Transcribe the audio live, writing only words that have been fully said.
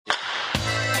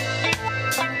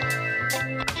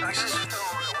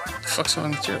fuck's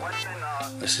wrong with you?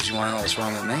 I says, you want to know what's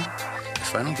wrong with me?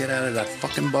 If I don't get out of that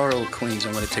fucking borough of Queens,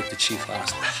 I'm going to take the chief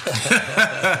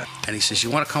hostage. And he says,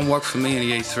 you want to come work for me in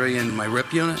the A3 in my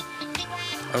rip unit?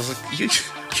 I was like, you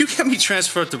get me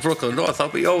transferred to Brooklyn North. I'll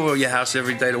be over at your house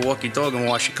every day to walk your dog and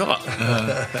wash your car.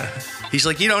 He's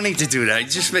like, you don't need to do that. You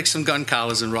just make some gun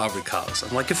collars and robbery collars.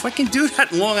 I'm like, if I can do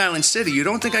that in Long Island City, you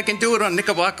don't think I can do it on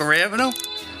Knickerbocker Avenue?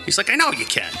 He's like, I know you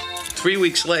can. 3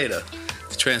 weeks later,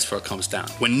 the transfer comes down.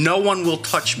 When no one will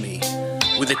touch me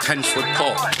with a 10-foot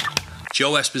pole.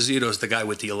 Joe Esposito is the guy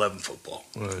with the 11-foot pole.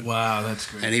 Right. Wow, that's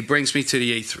great. And he brings me to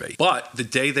the A3. But the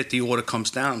day that the order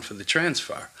comes down for the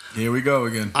transfer, here we go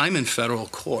again. I'm in federal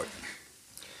court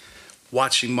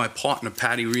watching my partner,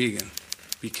 Patty Regan,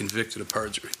 be convicted of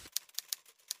perjury.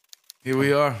 Here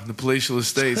we are, the palatial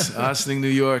estates, Ossining, New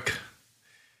York.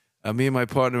 Me and my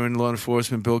partner in law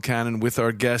enforcement, Bill Cannon, with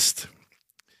our guest,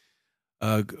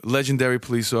 legendary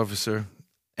police officer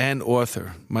and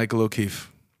author, Michael O'Keefe.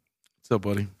 What's up,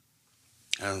 buddy?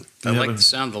 I like the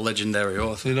sound of the legendary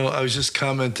author. You know, I was just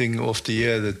commenting off the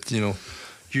air that, you know,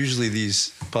 usually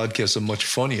these podcasts are much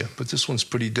funnier, but this one's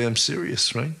pretty damn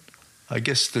serious, right? I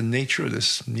guess the nature of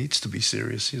this needs to be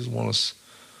serious. He doesn't want us...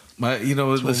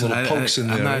 listen,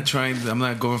 I'm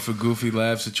not going for goofy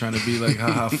laughs or trying to be like,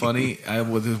 haha, funny.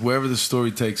 Wherever the story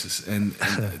takes us. And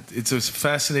it's a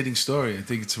fascinating story. I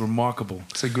think it's remarkable.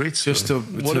 It's a great story.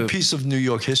 What a piece of New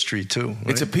York history, too. Right?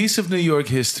 It's a piece of New York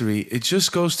history. It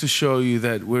just goes to show you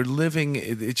that we're living,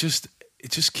 it just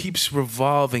keeps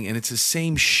revolving, and it's the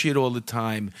same shit all the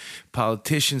time.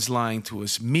 Politicians lying to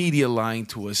us, media lying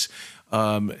to us.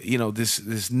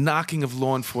 This knocking of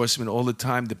law enforcement all the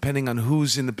time, depending on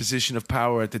who's in the position of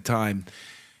power at the time.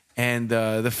 And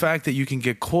the fact that you can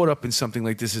get caught up in something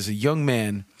like this as a young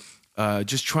man,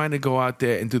 just trying to go out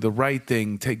there and do the right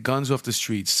thing, take guns off the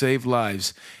streets, save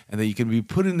lives, and that you can be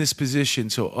put in this position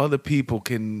so other people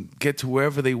can get to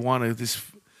wherever they want to, this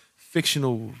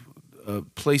fictional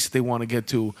place they want to get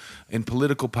to in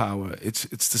political power.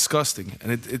 It's disgusting,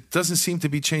 and it doesn't seem to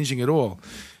be changing at all.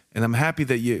 And I'm happy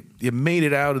that you made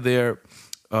it out of there,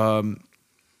 in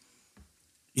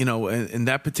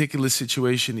that particular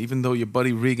situation, even though your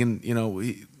buddy Regan,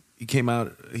 he came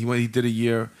out, he did a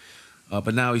year,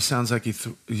 but now he sounds like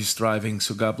he's thriving,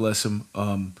 so God bless him.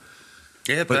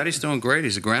 Patty's doing great.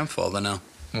 He's a grandfather now.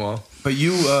 Wow. But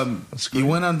you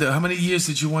went on how many years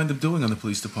did you wind up doing on the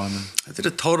police department? I did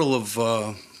a total of,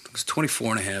 it was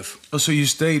 24 and a half. Oh, so you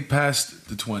stayed past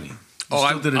the 20?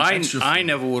 I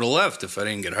never would have left if I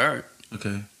didn't get hurt.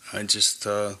 Okay. I just...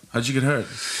 How'd you get hurt?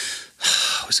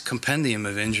 It was a compendium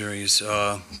of injuries.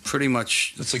 Pretty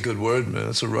much... That's a good word, man.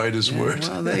 That's a writer's word.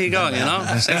 Well, there you go,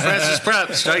 St. Francis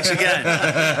Prep strikes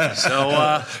again.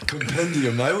 So...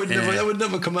 compendium. That would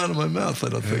never come out of my mouth, I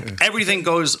don't think. Everything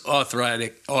goes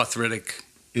arthritic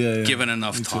given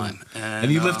enough time.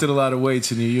 And you lifted a lot of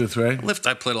weights in your youth, right?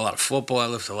 I played a lot of football. I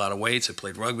lifted a lot of weights. I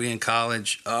played rugby in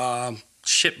college.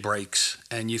 Shit breaks,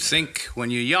 and you think when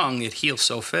you're young it heals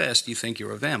so fast you think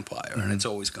you're a vampire, and it's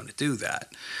always going to do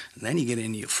that. And then you get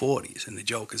into your 40s and the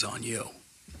joke is on you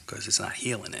because it's not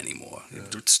healing anymore.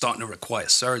 It's starting to require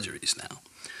surgeries now.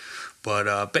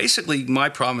 But basically my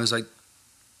problem is I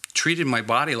treated my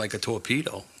body like a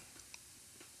torpedo,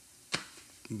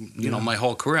 my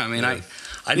whole career. I mean, I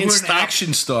didn't stop. You were an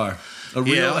action star. A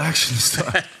real action star.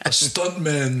 A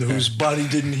stuntman whose body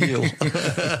didn't heal.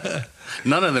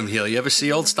 None of them heal. You ever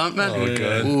see old stuntmen? Oh,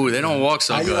 God. Ooh, they don't walk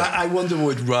so good. I wonder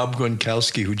what Rob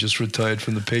Gronkowski, who just retired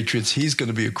from the Patriots, he's going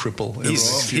to be a cripple.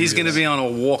 He's going to be on a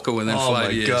walker within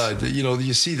 5 years. Oh, my God.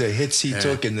 You see the hits he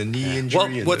took and the knee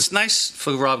injury. Well, what's nice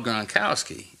for Rob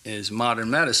Gronkowski is modern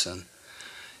medicine.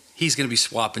 He's going to be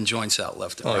swapping joints out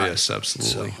left and right. Oh, yes,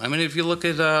 absolutely. So, I mean, if you look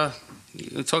at...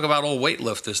 you talk about old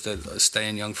weightlifters that are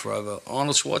staying young forever.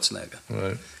 Arnold Schwarzenegger.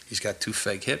 Right. He's got 2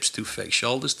 fake hips, 2 fake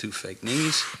shoulders, 2 fake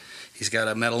knees. He's got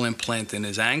a metal implant in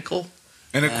his ankle.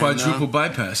 And a quadruple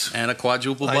bypass. And a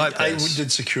quadruple bypass. I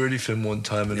did security for him one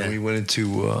time, and we went into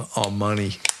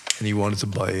Armani, and he wanted to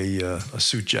buy a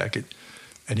suit jacket.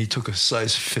 And he took a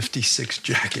size 56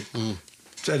 jacket.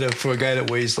 For a guy that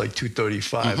weighs like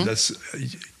 235, that's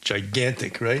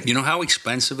gigantic, right? You know how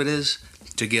expensive it is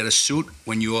to get a suit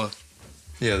when you're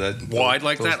wide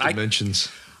like that? Dimensions.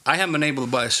 I haven't been able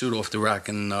to buy a suit off the rack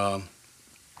in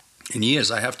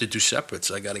years. I have to do separates.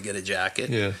 I got to get a jacket,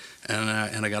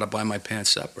 and I got to buy my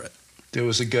pants separate. There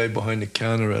was a guy behind the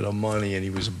counter at Armani, and he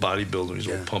was a bodybuilder. He's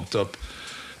all pumped up.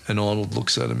 And Arnold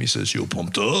looks at him. He says, "You're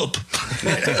pumped up."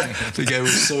 The guy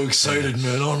was so excited,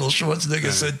 man. Arnold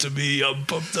Schwarzenegger said to me, "I'm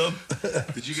pumped up."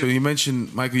 So you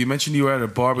mentioned, Michael, you were at a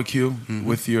barbecue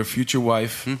with your future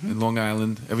wife in Long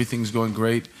Island. Everything's going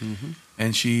great.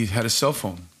 And she had a cell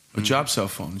phone. a job cell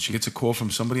phone. And she gets a call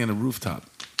from somebody on a rooftop.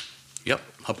 Yep,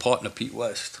 her partner, Pete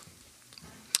West.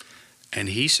 And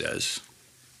he says,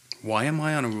 why am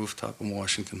I on a rooftop in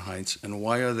Washington Heights, and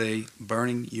why are they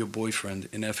burning your boyfriend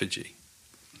in effigy?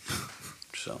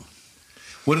 So,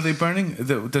 what are they burning?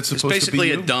 That's supposed to be basically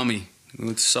you? a dummy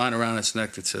with a sign around its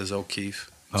neck that says O'Keefe.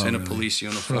 It's in a police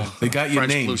uniform. They got your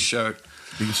French name. blue shirt.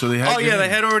 So they had They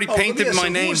had already painted my Who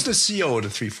name. was the CEO of the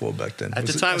 3-4 back then? At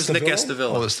the time, it was Nick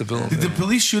Estavillo. Oh, Estavillo. Did the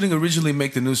police shooting originally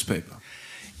make the newspaper?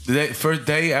 The first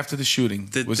day after the shooting?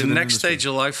 The was it in next day, newspaper?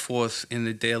 July 4th, in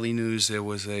the Daily News, there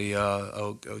was a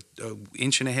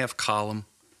 1.5-inch column,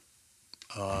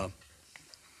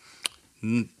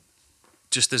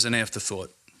 just as an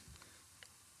afterthought.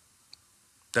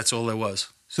 That's all there was.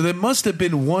 So there must have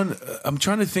been one. I'm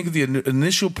trying to think of the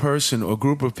initial person or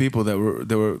group of people that were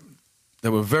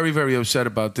very, very upset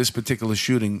about this particular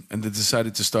shooting, and that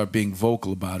decided to start being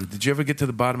vocal about it. Did you ever get to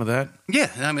the bottom of that? Yeah,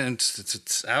 I mean,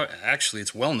 it's actually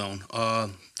it's well known.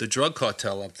 The drug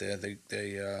cartel up there, the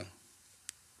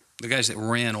guys that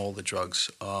ran all the drugs,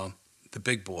 the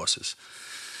big bosses,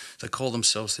 they call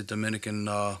themselves the Dominican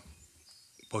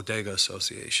Bodega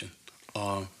Association,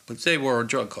 but they were a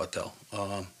drug cartel.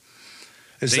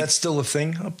 Is that still a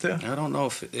thing up there? I don't know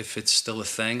if it's still a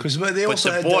thing. Because they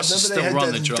also had bosses that, still run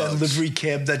the that drugs. livery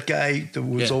cab. That guy that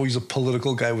was always a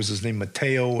political guy. Was his name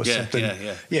Mateo or something?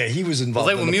 Yeah, he was involved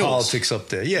in the politics up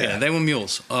there. Yeah, they were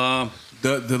mules.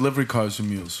 The livery cars were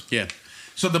mules. Yeah.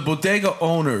 So the bodega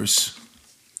owners.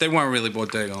 They weren't really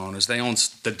bodega owners. They owned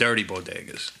the dirty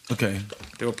bodegas. Okay.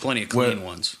 There were plenty of clean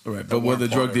ones. All right, but where the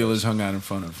drug dealers hung out in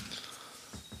front of.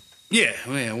 Yeah,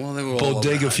 well, they were all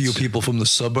bodega for you people from the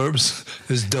suburbs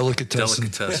is delicatessen.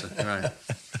 Delicatessen, right.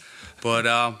 But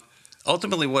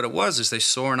ultimately what it was is they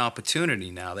saw an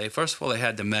opportunity now. First of all, they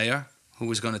had the mayor who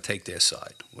was going to take their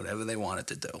side, whatever they wanted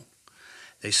to do.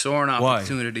 They saw an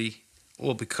opportunity,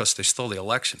 well, because they stole the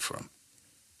election from him.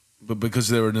 But because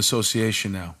they're an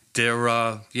association now. They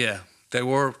were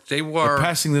They're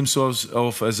passing themselves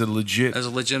off as a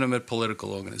legitimate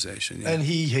political organization. Yeah. And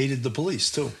he hated the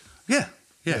police too. Yeah.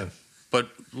 But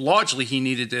largely, he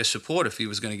needed their support if he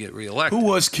was going to get reelected. Who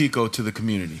was Kiko to the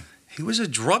community? He was a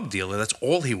drug dealer. That's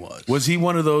all he was. Was he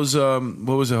one of those?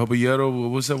 What was it? Hobillero? What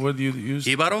was that word you used?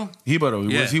 Jíbaro.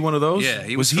 Yeah. Was he one of those?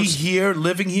 Yeah. Was he here,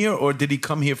 living here, or did he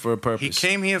come here for a purpose? He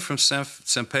came here from San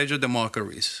Pedro de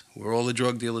Macorís, where all the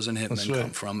drug dealers and hitmen come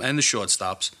from, and the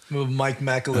shortstops. Well, Mike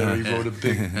McAlery wrote a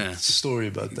big story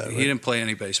about that. Right? He didn't play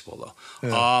any baseball though,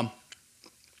 yeah.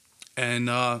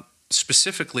 And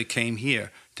specifically came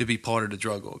here to be part of the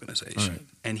drug organization. Right.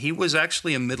 And he was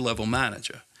actually a mid-level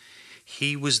manager.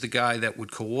 He was the guy that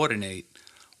would coordinate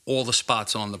all the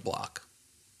spots on the block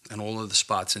and all of the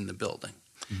spots in the building.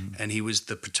 Mm-hmm. And he was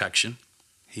the protection.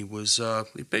 He was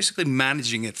basically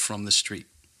managing it from the street.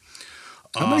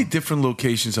 How many different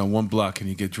locations on one block can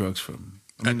you get drugs from?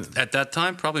 At that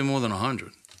time, probably more than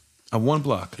 100. On one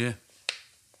block? Yeah.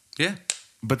 Yeah.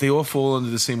 But they all fall under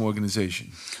the same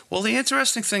organization. Well, the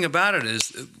interesting thing about it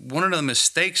is one of the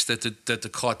mistakes that the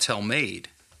cartel made,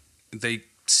 they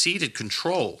ceded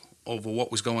control over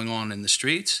what was going on in the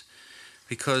streets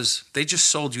because they just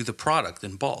sold you the product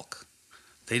in bulk.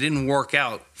 They didn't work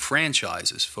out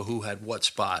franchises for who had what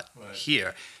spot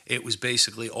here. It was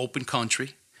basically open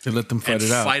country. They let them fight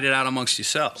it out. Fight it out amongst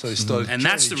yourselves. So they started and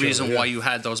that's the reason other, why you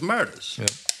had those murders. Yeah.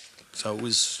 So it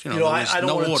was, I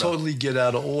don't want to totally get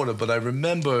out of order, but I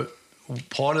remember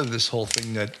part of this whole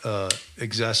thing that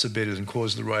exacerbated and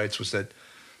caused the riots was that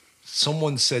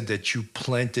someone said that you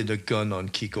planted a gun on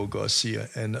Kiko Garcia.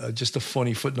 And just a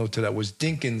funny footnote to that was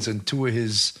Dinkins and two of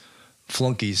his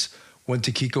flunkies went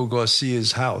to Kiko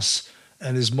Garcia's house.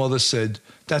 And his mother said,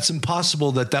 that's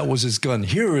impossible that was his gun.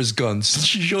 Here are his guns.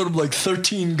 She showed him like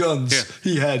 13 guns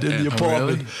he had in the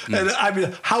apartment. Really? And I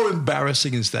mean, how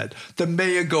embarrassing is that? The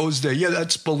mayor goes there. Yeah,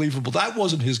 that's believable. That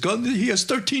wasn't his gun. He has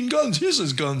 13 guns. Here's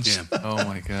his guns. Yeah. Oh,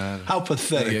 my God. How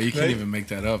pathetic. Yeah, you can't even make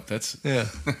that up. That's... Yeah.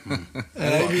 And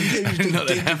I didn't know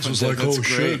that happened. Was like, that's oh,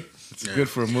 great. shit. It's good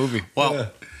for a movie.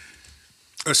 Well,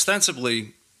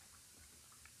 ostensibly,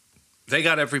 they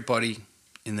got everybody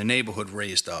in the neighborhood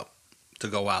raised up to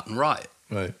go out and riot.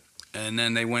 Right. And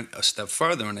then they went a step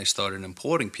further and they started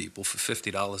importing people for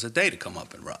 $50 a day to come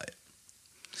up and riot.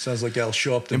 Sounds like Al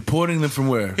Sharpton. Importing them from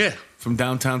where? Yeah. From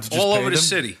downtown to just all pay over the them?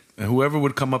 city. And whoever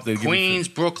would come up, they'd give them Queens,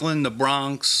 Brooklyn, the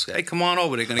Bronx. Hey, come on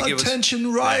over. They're going to give us...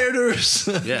 Attention, rioters.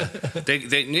 Yeah. They're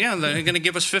going to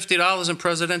give us $50 in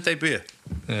Presidente beer.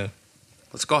 Yeah.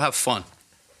 Let's go have fun.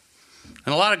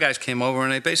 And a lot of guys came over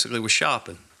and they basically were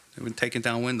shopping. They were taking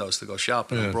down windows to go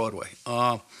shopping on Broadway.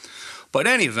 But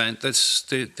in any event,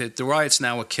 the riots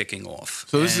now are kicking off.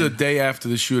 So this is a day after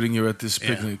the shooting. You're at this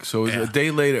picnic. So a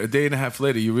day later, a day and a half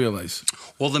later, you realize.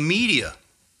 Well, the media,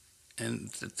 and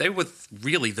they were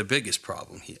really the biggest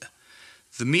problem here.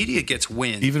 The media gets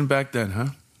wind. Even back then, huh?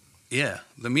 Yeah,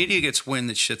 the media gets wind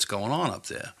that shit's going on up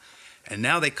there. And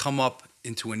now they come up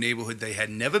into a neighborhood they had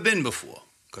never been before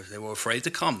because they were afraid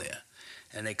to come there.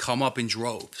 And they come up in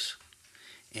droves.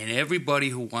 And everybody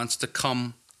who wants to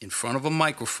come in front of a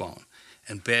microphone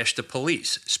and bash the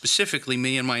police, specifically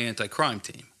me and my anti-crime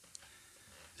team,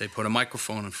 they put a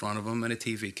microphone in front of them and a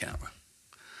TV camera.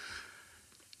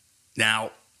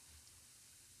 Now,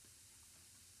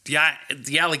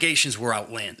 the allegations were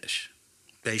outlandish.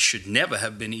 They should never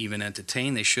have been even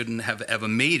entertained. They shouldn't have ever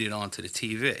made it onto the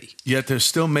TV. Yet they're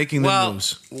still making the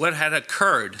news. What had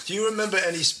occurred... Do you remember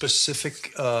any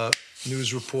specific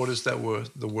news reporters that were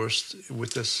the worst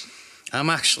with this? I'm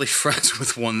actually friends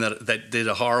with one that did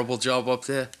a horrible job up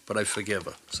there, but I forgive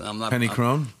her. So I'm not... Penny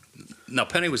Crone? No,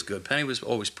 Penny was good. Penny was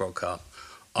always pro-cop.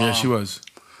 Yeah, she was.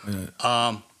 Yeah.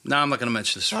 Now I'm not going to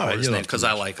mention this reporter's name because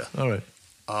I like her. All right.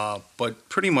 But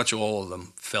pretty much all of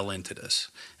them fell into this.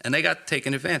 And they got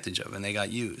taken advantage of and they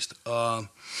got used. The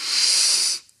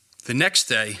next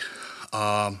day,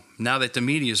 now that the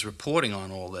media is reporting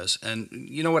on all this, and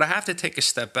you know what, I have to take a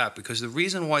step back because the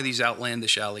reason why these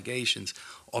outlandish allegations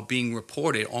are being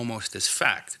reported almost as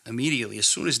fact immediately, as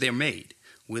soon as they're made,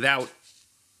 without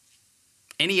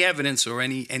any evidence or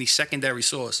any secondary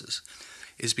sources,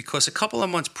 is because a couple of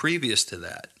months previous to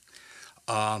that,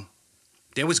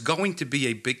 there was going to be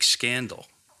a big scandal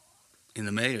in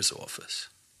the mayor's office.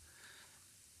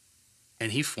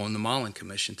 And he formed the Marlin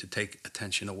Commission to take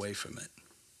attention away from it.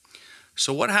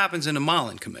 So what happens in the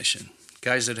Marlin Commission?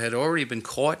 Guys that had already been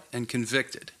caught and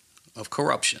convicted of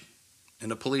corruption in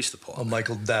the police department.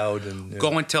 Michael Dowd. And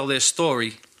go and tell their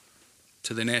story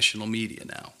to the national media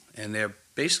now. And they're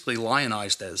basically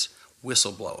lionized as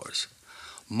whistleblowers.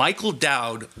 Michael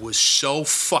Dowd was so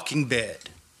fucking bad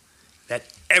that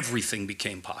everything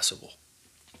became possible.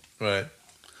 Right.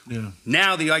 Yeah.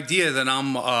 Now the idea that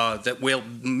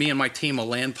me and my team are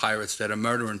land pirates that are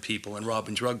murdering people and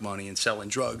robbing drug money and selling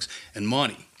drugs and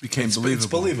money Became believable. It's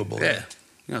believable. Yeah.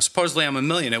 You know, supposedly I'm a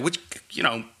millionaire, which, you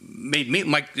know, made me,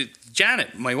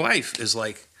 Janet, my wife, is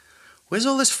like, where's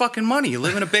all this fucking money? You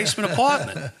live in a basement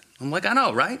apartment. I'm like, I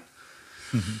know, right?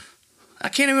 Mm-hmm. I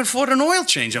can't even afford an oil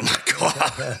change on my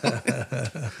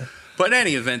car. But in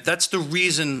any event, that's the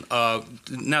reason.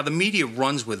 Now the media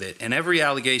runs with it, and every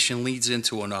allegation leads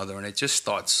into another, and it just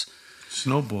starts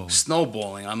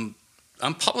snowballing.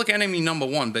 I'm public enemy number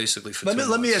one, basically. For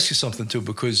let me ask you something too,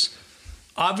 because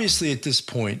obviously at this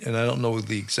point, and I don't know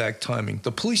the exact timing,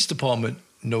 the police department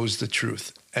knows the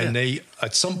truth, and they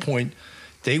at some point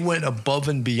they went above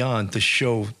and beyond to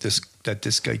show that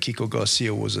this guy Kiko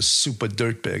Garcia was a super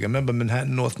dirtbag. I remember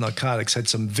Manhattan North Narcotics had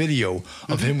some video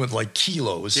of him with like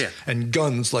kilos and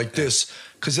guns like this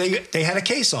because they had a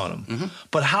case on him. Mm-hmm.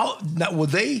 But how now were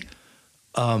they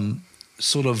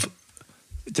sort of?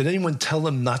 Did anyone tell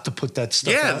them not to put that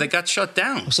stuff? Yeah, out? they got shut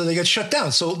down. So they got shut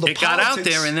down. So it got out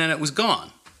there and then it was gone.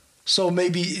 So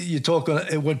maybe you're talking.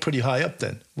 It went pretty high up.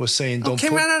 Then we're saying don't. It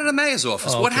came right out of the mayor's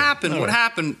office. Oh, What okay. happened? All What right.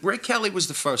 happened? Ray Kelly was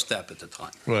the first step at the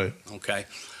time. Right. Okay.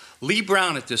 Lee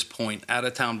Brown at this point, out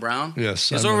of town Brown,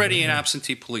 yes, is already an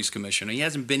absentee police commissioner. He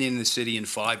hasn't been in the city in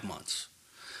 5 months.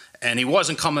 And he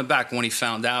wasn't coming back when he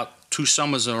found out 2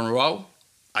 summers in a row,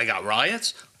 I got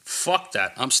riots. Fuck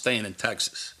that. I'm staying in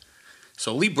Texas.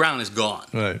 So Lee Brown is gone.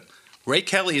 Right. Ray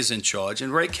Kelly is in charge,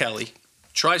 and Ray Kelly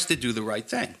tries to do the right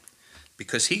thing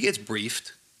because he gets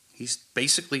briefed. He's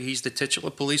the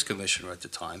titular police commissioner at the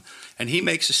time, and he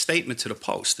makes a statement to the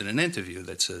Post in an interview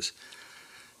that says,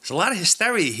 there's a lot of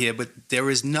hysteria here, but there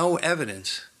is no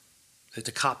evidence that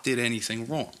the cop did anything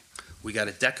wrong. We got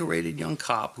a decorated young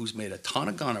cop who's made a ton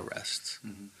of gun arrests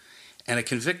and a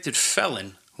convicted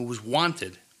felon who was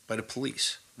wanted by the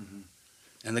police.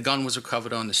 And the gun was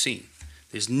recovered on the scene.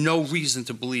 There's no reason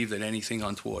to believe that anything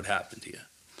untoward happened here.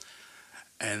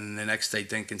 And the next day,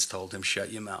 Dinkins told him,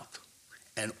 shut your mouth.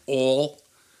 And all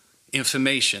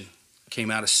information came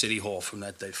out of City Hall from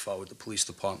that day forward. The police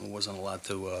department wasn't allowed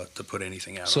to put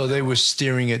anything out. So they were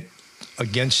steering it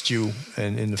against you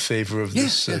and in the favor of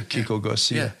this Kiko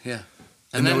Garcia. Yeah.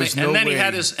 And then he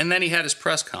had his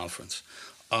press conference.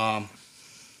 Now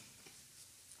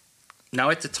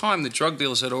at the time, the drug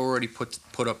dealers had already put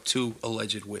up 2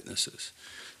 alleged witnesses,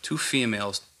 2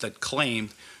 females that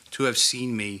claimed to have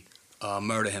seen me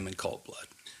murder him in cold blood.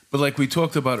 But like we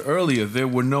talked about earlier, there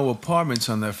were no apartments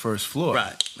on that first floor.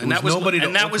 Right. And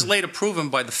that was later proven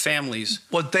by the families.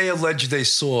 What they alleged they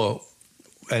saw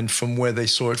and from where they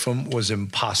saw it from was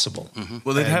impossible.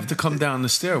 Well, they'd have to come down the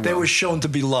stairwell. They were shown to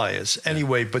be liars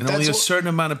anyway, but and that's only a certain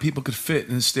amount of people could fit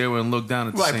in the stairwell and look down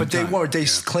at the same time. right. But they weren't. They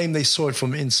claimed they saw it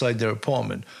from inside their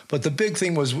apartment. But the big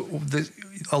thing was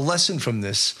a lesson from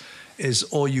this is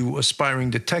all you aspiring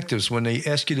detectives, when they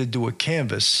ask you to do a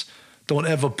canvas, don't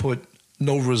ever put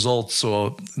no results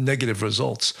or negative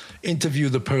results. Interview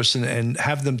the person and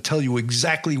have them tell you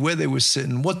exactly where they were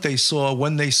sitting, what they saw,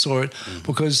 when they saw it,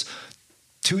 because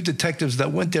 2 detectives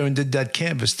that went there and did that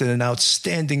canvas did an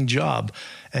outstanding job.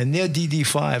 And their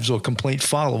DD5s or complaint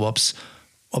follow-ups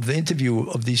of the interview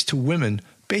of these 2 women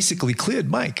basically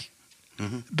cleared Mike.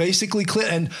 Basically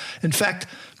cleared. And in fact,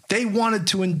 they wanted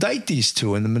to indict these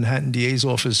 2, and the Manhattan DA's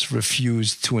office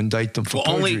refused to indict them for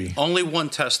perjury. Only one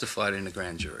testified in the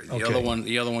grand jury. The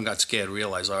other one got scared,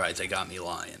 realized, all right, they got me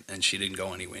lying, and she didn't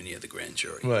go anywhere near the grand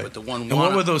jury. Right. But the one. And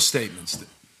what were those statements?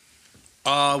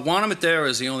 Juana Madera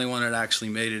is the only one that actually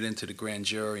made it into the grand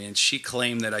jury, and she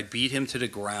claimed that I beat him to the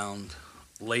ground,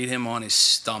 laid him on his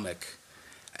stomach,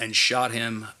 and shot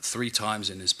him 3 times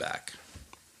in his back.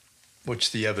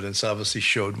 Which the evidence obviously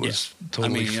showed was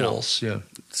totally false. Yeah.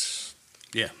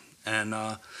 And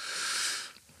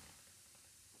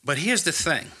but here's the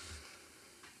thing.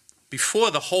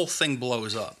 Before the whole thing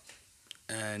blows up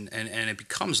and it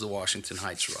becomes the Washington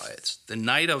Heights riots, the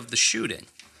night of the shooting,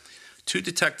 2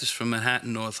 detectives from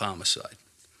Manhattan North Homicide,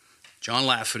 John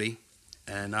Lafferty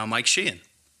and Mike Sheehan,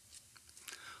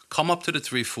 come up to the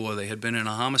 3-4. They had been in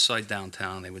a homicide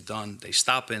downtown. They were done. They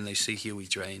stop in. They see Huey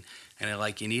Drain. And they're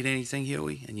like, you need anything,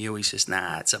 Huey? And Huey says,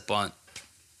 nah, it's a bunt.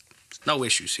 No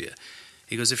issues here.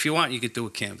 He goes, if you want, you could do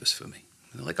a canvas for me.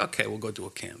 And they're like, okay, we'll go do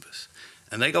a canvas.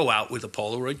 And they go out with a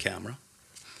Polaroid camera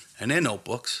and their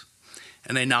notebooks,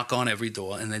 and they knock on every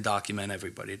door, and they document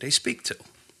everybody they speak to.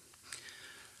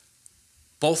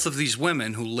 Both of these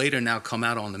women, who later now come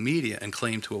out on the media and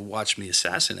claim to have watched me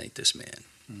assassinate this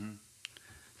man,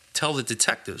 tell the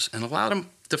detectives and allow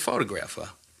them to photograph her.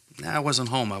 Nah, I wasn't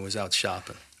home. I was out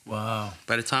shopping. Wow.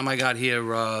 By the time I got here,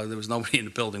 there was nobody in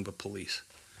the building but police.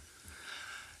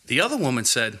 The other woman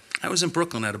said, I was in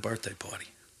Brooklyn at a birthday party.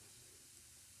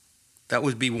 That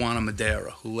would be Juana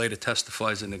Madera, who later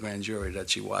testifies in the grand jury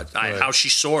that she watched. How she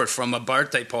saw it from a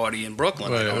birthday party in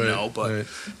Brooklyn, I don't know, but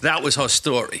that was her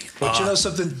story. But you know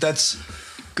something? That's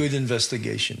good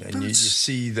investigation. And you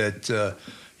see that...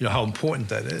 you know how important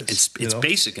that is. It's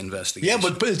basic investigation. Yeah,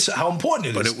 but it's how important it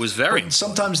is. But it was very important.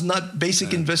 Sometimes not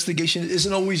basic investigation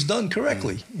isn't always done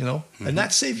correctly, you know, and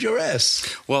that saved your ass.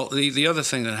 Well, the other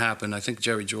thing that happened, I think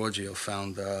Jerry Giorgio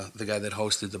found the guy that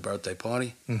hosted the birthday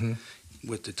party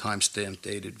with the timestamp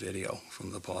dated video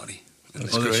from the party.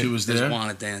 That's great. She was there? There's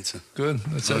Juana dancing. Good.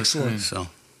 That's excellent. So,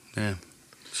 yeah.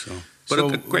 But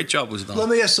a great job was done. Let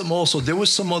me ask something also. There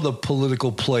was some other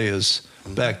political players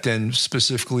back then,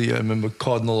 specifically, I remember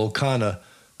Cardinal O'Connor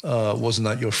was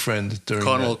not your friend during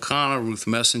Cardinal O'Connor, Ruth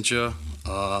Messenger.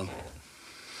 I'm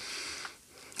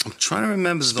trying to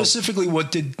remember. Specifically,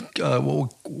 what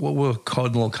were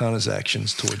Cardinal O'Connor's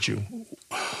actions towards you?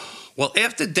 Well,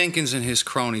 after Dinkins and his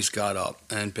cronies got up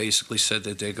and basically said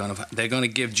that they're going to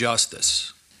give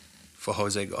justice for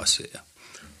Jose Garcia,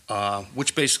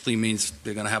 which basically means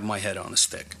they're going to have my head on a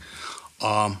stick.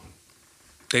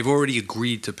 They've already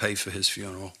agreed to pay for his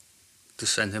funeral, to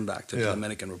send him back to the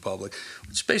Dominican Republic.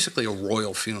 It's basically a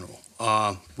royal funeral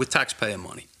with taxpayer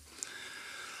money.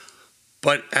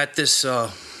 But at this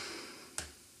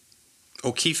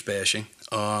O'Keefe bashing,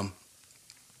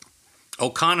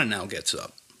 O'Connor now gets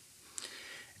up,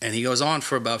 and he goes on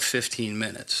for about 15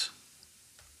 minutes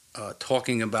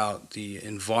talking about the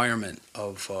environment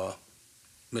of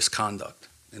misconduct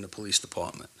in the police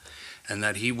department, and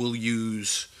that he will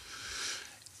use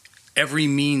every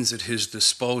means at his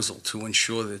disposal to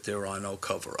ensure that there are no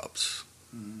cover-ups.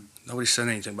 Nobody said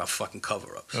anything about fucking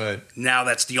cover-ups. Right. Now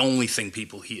that's the only thing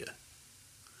people hear.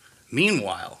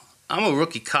 Meanwhile, I'm a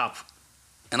rookie cop,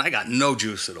 and I got no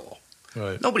juice at all.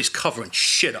 Right. Nobody's covering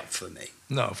shit up for me.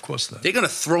 No, of course not. They're going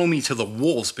to throw me to the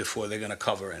wolves before they're going to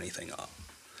cover anything up.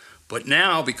 But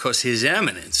now, because His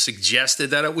Eminence suggested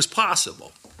that it was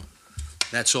possible,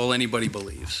 that's all anybody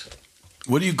believes.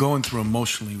 What are you going through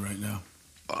emotionally right now?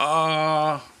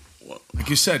 Like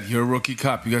you said, you're a rookie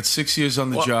cop. You got 6 years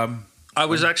on the job. I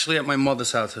was actually at my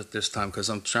mother's house at this time because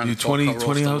I'm trying to talk her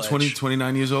off the ledge.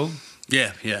 29 years old?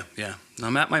 Yeah.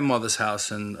 I'm at my mother's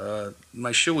house, and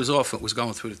my shoe was off. It was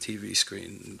going through the TV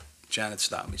screen. Janet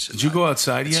stopped me. Said, Did you go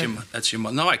outside yet? That's your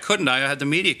mother. No, I couldn't. I had the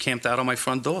media camped out on my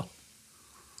front door.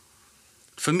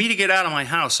 For me to get out of my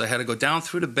house, I had to go down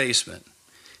through the basement,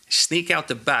 sneak out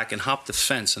the back, and hop the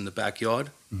fence in the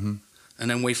backyard, and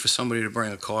then wait for somebody to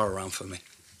bring a car around for me.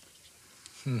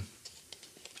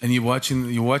 And you're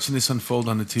watching this unfold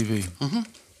on the TV. Mm-hmm.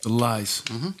 The lies.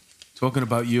 Mm-hmm. Talking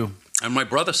about you. And my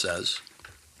brother says,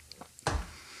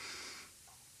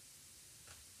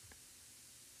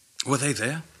 were they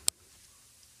there?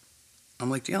 I'm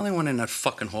like, the only one in that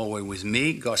fucking hallway was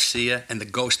me, Garcia, and the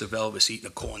ghost of Elvis eating a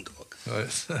corn dog.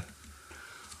 Right.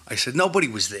 I said, nobody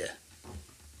was there.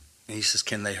 And he says,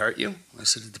 can they hurt you? I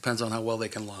said, it depends on how well they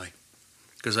can lie.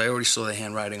 Because I already saw the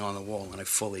handwriting on the wall, and I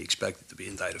fully expected to be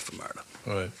indicted for murder.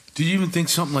 Right. Did you even think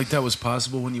something like that was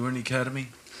possible when you were in the academy?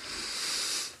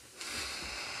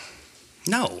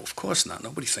 No, of course not.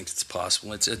 Nobody thinks it's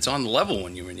possible. It's on the level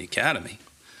when you're in the academy.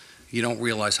 You don't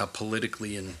realize how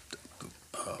politically and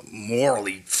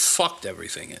morally fucked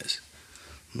everything is.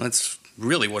 And that's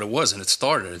really what it was, and it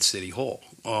started at City Hall.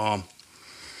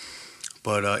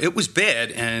 But it was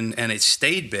bad, and it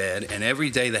stayed bad, and every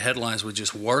day the headlines were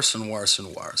just worse and worse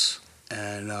and worse.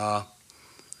 And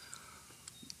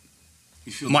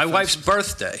my wife's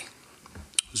birthday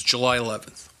was July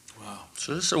 11th. Wow.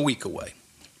 So this is a week away.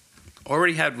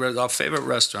 Already had our favorite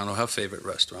restaurant, or her favorite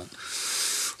restaurant,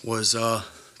 was the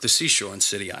Seashore in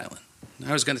City Island.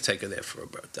 I was going to take her there for her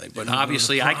birthday, but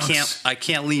obviously I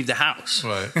can't leave the house.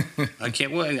 Right. I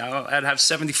can't. I'd have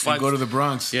 75. Go to the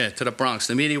Bronx. Yeah, to the Bronx.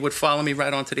 The media would follow me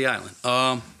right onto the island.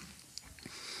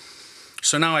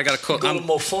 So now I got to cook. Go to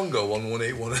Mofongo on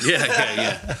 181.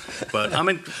 Yeah. But I'm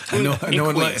in. I know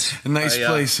Queens. a nice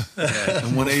place. Yeah.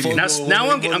 180. Now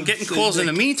I'm getting calls. In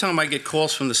the meantime, I get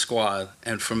calls from the squad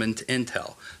and from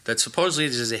Intel that supposedly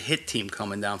there's a hit team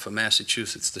coming down from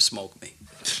Massachusetts to smoke me.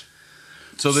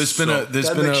 So there's been that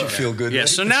makes you feel good. Yeah, right?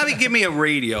 so now they give me a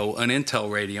radio, an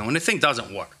Intel radio, and the thing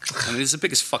doesn't work. I mean, it's the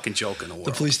biggest fucking joke in the world.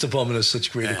 The police department has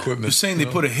such great equipment. They're saying they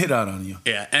put a hit out on you.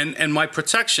 Yeah, and my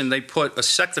protection, they put a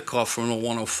sector car from a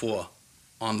 104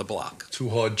 on the block. 2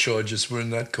 hard charges were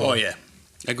in that car. Oh, yeah.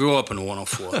 I grew up in a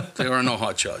 104. There are no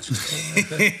hard charges.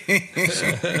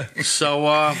 So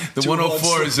The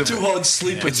 104 is too hard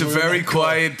sleepers. It's a very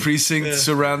quiet precinct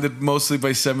surrounded mostly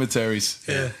by cemeteries.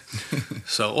 Yeah.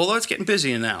 So, although it's getting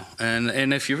busier now,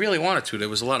 and if you really wanted to, there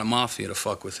was a lot of mafia to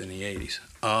fuck with in the 80s.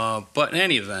 But in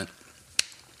any event,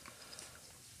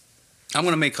 I'm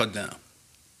going to make her dinner.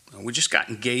 We just got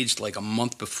engaged like a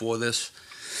month before this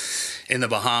in the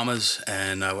Bahamas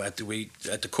and at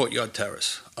the Courtyard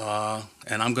Terrace.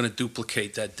 And I'm going to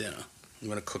duplicate that dinner. I'm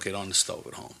going to cook it on the stove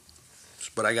at home.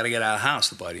 But I got to get out of the house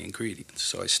to buy the ingredients.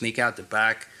 So I sneak out the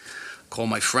back, call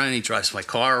my friend. He drives my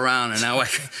car around, and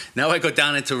now I go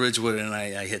down into Ridgewood and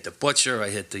I hit the butcher. I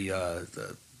hit the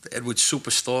Edward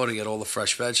Superstore to get all the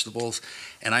fresh vegetables,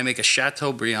 and I make a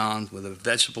Chateaubriand with a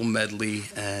vegetable medley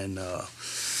and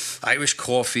Irish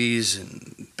coffees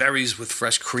and berries with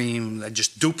fresh cream. I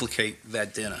just duplicate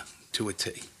that dinner to a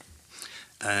T.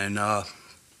 And I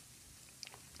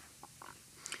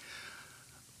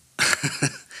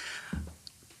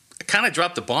kind of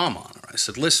dropped the bomb on her. I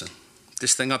said, listen,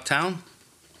 this thing uptown,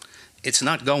 it's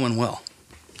not going well.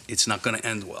 It's not going to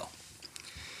end well.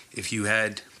 If you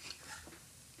had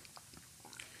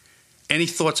any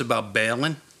thoughts about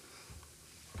bailing,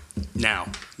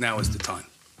 now is the time.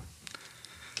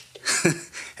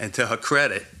 And to her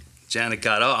credit, Janet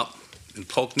got up and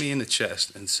poked me in the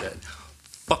chest and said,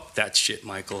 fuck that shit,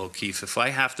 Michael O'Keefe. If I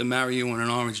have to marry you in an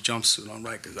orange jumpsuit on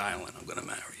Rikers Island, I'm going to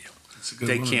marry you.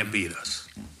 They can't beat us.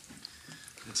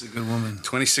 That's a good woman.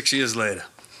 26 years later.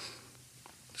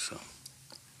 So,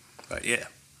 but yeah.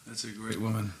 That's a great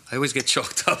woman. I always get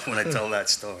choked up when I tell that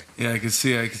story. Yeah, I could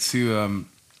see.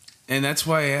 And that's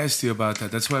why I asked you about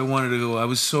that. That's why I wanted to go. I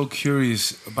was so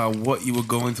curious about what you were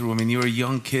going through. I mean, you're a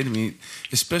young kid. I mean,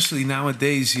 especially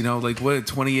nowadays, like what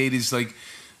 28 is like,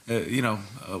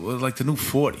 like the new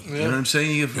 40. Yeah. You know what I'm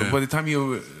saying? By the time you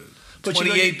were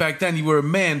 28 back then, you were a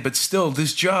man, but still,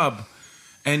 this job.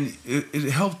 And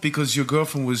it helped because your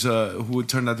girlfriend was, who had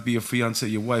turned out to be your fiance,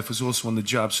 your wife, was also on the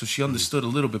job. So she understood a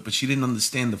little bit, but she didn't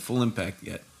understand the full impact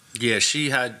yet. Yeah,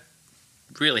 she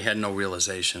really had no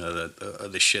realization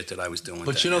of the shit that I was doing.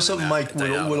 But you know something, Mike,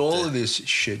 with all of this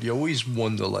shit, you always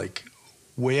wonder, like,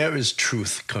 where is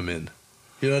truth come in?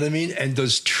 You know what I mean? And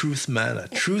does truth matter?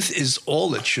 Truth is all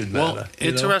that should matter. Well,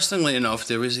 interestingly enough,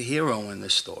 there is a hero in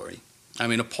this story. I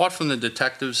mean, apart from the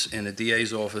detectives in the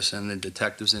DA's office and the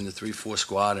detectives in the 3-4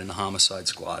 squad and the homicide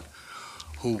squad,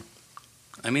 who,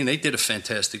 I mean, they did a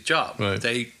fantastic job. Right.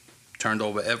 They turned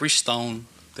over every stone.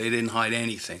 They didn't hide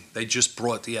anything. They just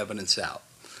brought the evidence out.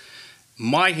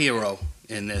 My hero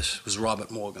in this was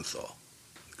Robert Morgenthau,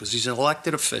 because he's an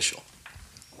elected official.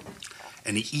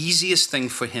 And the easiest thing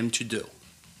for him to do,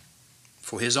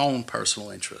 for his own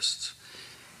personal interests,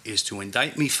 is to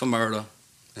indict me for murder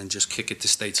and just kick it to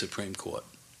state Supreme Court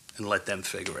and let them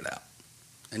figure it out.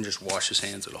 and just wash his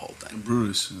hands of the whole thing.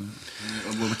 Brutus.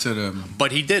 What's that?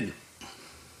 But he didn't.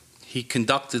 He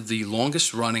conducted the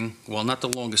longest running, well, not the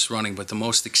longest running, but the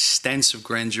most extensive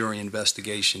grand jury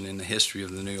investigation in the history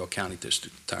of the New York County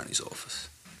District Attorney's Office.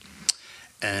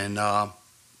 And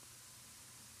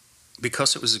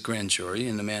because it was a grand jury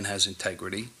and the man has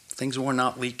integrity, things were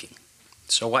not leaking.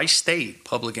 So I stayed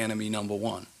public enemy number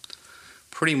one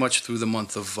pretty much through the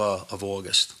month of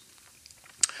August.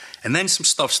 And then some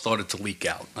stuff started to leak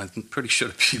out. I'm pretty sure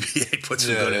the PBA put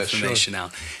some good information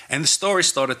out. And the story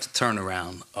started to turn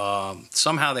around.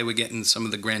 Somehow they were getting some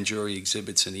of the grand jury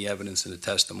exhibits and the evidence and the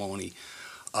testimony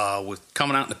were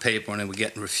coming out in the paper and they were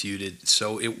getting refuted.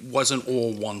 So it wasn't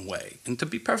all one way. And to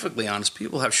be perfectly honest,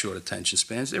 people have short attention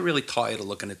spans. They're really tired of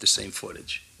looking at the same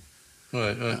footage.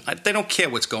 Right. They don't care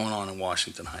what's going on in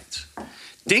Washington Heights.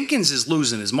 Dinkins is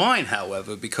losing his mind,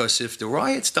 however, because if the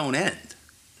riots don't end,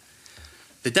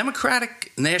 the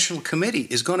Democratic National Committee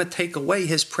is going to take away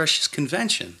his precious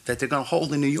convention that they're going to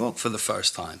hold in New York for the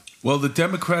first time. Well, the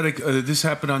Democratic, this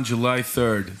happened on July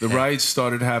 3rd. The riots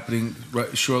started happening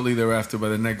shortly thereafter by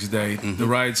the next day. Mm-hmm. The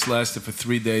riots lasted for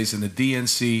 3 days, and the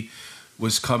DNC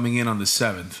was coming in on the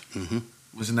 7th. Mm-hmm.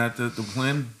 Wasn't that the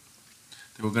plan?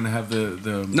 They were going to have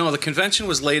the... No, the convention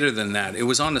was later than that. It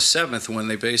was on the 7th when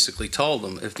they basically told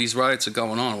him, if these riots are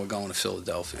going on, we're going to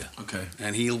Philadelphia. Okay.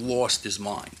 And he lost his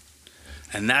mind.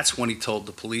 And that's when he told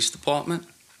the police department,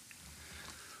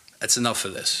 that's enough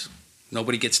of this.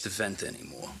 Nobody gets to vent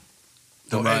anymore.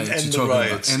 The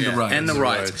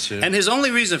riots. And his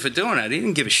only reason for doing that, he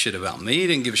didn't give a shit about me. He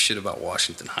didn't give a shit about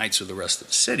Washington Heights or the rest of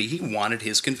the city. He wanted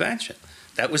his convention.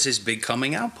 That was his big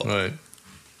coming out party. Right.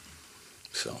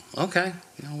 So, okay,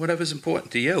 whatever's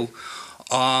important to you.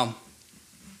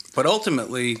 But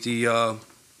ultimately, it's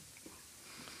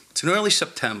in early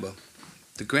September.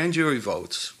 The grand jury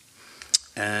votes.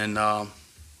 And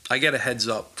I get a heads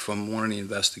up from one of the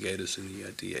investigators in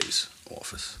the DA's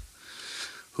office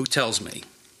who tells me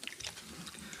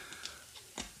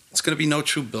it's going to be no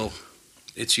true bill.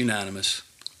 It's unanimous.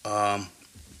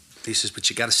 He says, but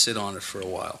you got to sit on it for a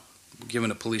while. We're giving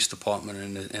the police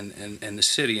department and the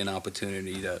city an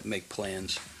opportunity to make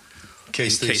plans in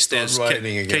case it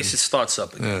starts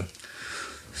up again. Yeah.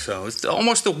 So it's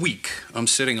almost a week I'm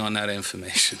sitting on that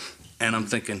information. And I'm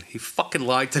thinking, he fucking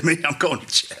lied to me. I'm going to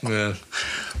jail. Yeah.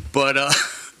 But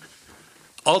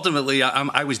ultimately,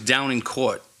 I was down in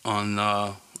court on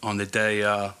the day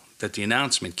that the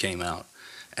announcement came out.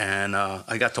 And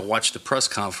I got to watch the press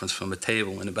conference from a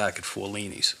table in the back at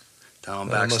Forlini's. Down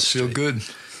That must feel good.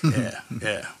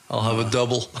 Yeah. I'll have a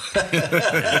double.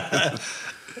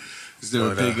 Is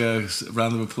there a big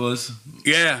round of applause?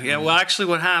 Yeah. Well, actually,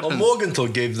 what happened? Well, Morgenthau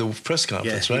gave the press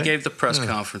conference, right? He gave the press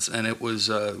conference, and it was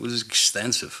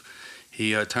extensive.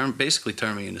 He basically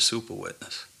turned me into super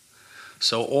witness.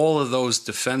 So all of those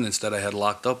defendants that I had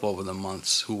locked up over the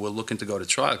months, who were looking to go to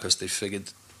trial because they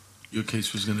figured your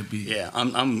case was going to be. Yeah,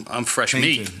 I'm fresh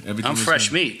meat. I'm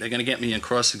fresh meat. They're going to get me in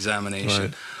cross-examination.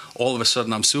 Right. All of a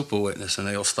sudden, I'm super witness, and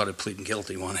they all started pleading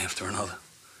guilty one after another.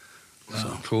 Wow.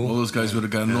 So, cool. All those guys would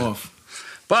have gotten off.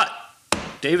 But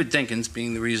David Dinkins,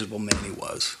 being the reasonable man he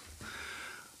was,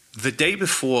 the day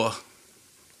before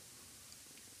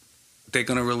they're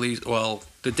going to release, well,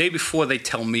 the day before they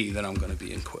tell me that I'm going to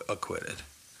be acquitted,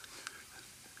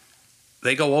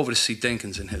 they go over to see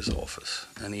Dinkins in his office,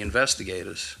 and the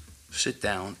investigators sit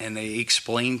down and they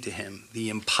explain to him the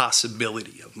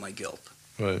impossibility of my guilt.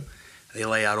 Right. They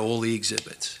lay out all the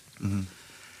exhibits. Mm-hmm.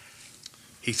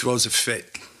 He throws a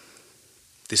fit.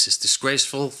 This is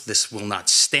disgraceful. This will not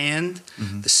stand.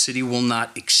 Mm-hmm. The city will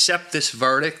not accept this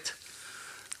verdict.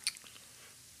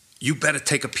 You better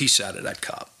take a piece out of that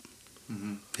cop.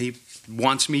 Mm-hmm. He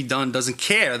wants me done, doesn't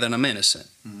care that I'm innocent,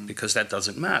 because that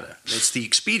doesn't matter. It's the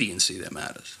expediency that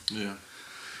matters. Yeah.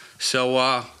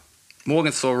 So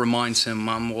Morgenthau reminds him,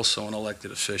 I'm also an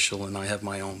elected official and I have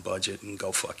my own budget, and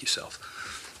go fuck yourself.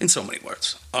 In so many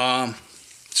words.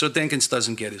 So Dinkins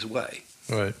doesn't get his way.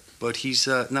 Right. But he's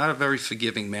not a very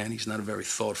forgiving man. He's not a very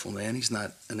thoughtful man. He's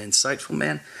not an insightful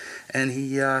man. And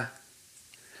he's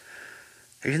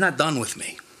not done with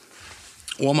me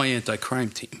or my anti-crime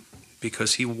team,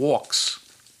 because he walks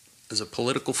as a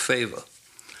political favor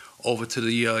over to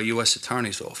the U.S.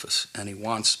 Attorney's Office, and he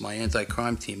wants my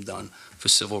anti-crime team done for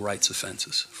civil rights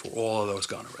offenses, for all of those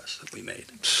gun arrests that we made.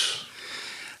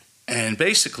 And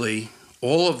basically,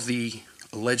 all of the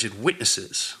alleged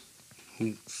witnesses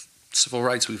who civil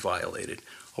rights we violated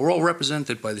are all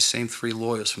represented by the same 3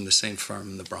 lawyers from the same firm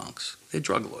in the Bronx. They're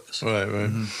drug lawyers. Right.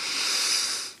 Mm-hmm.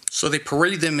 So they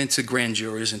parade them into grand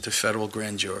juries, into federal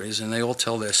grand juries, and they all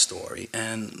tell their story.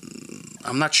 And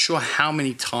I'm not sure how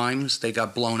many times they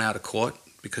got blown out of court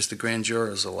because the grand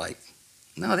jurors are like,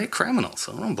 no, they're criminals.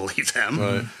 I don't believe them.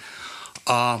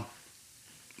 Right.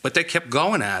 But they kept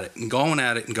going at it and going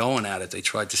at it and going at it. They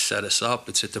tried to set us up.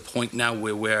 It's at the point now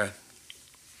where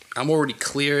I'm already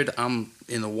cleared. I'm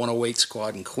in the 108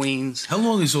 squad in Queens. How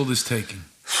long is all this taking?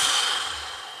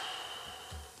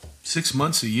 6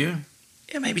 months, a year?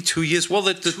 Yeah, maybe 2 years. Well,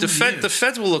 the years.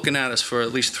 feds were looking at us for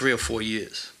at least 3 or 4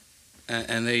 years,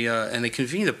 and they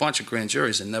convened a bunch of grand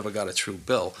juries and never got a true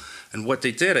bill. And what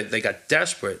they did, they got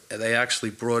desperate. They actually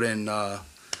brought in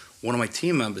one of my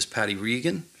team members, Patty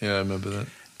Regan. Yeah, I remember that.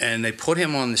 And they put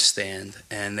him on the stand,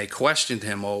 and they questioned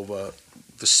him over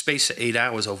the space of 8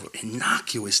 hours over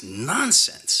innocuous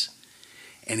nonsense.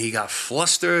 And he got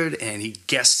flustered, and he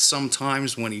guessed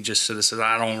sometimes when he just sort of said,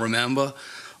 I don't remember.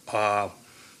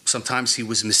 Sometimes he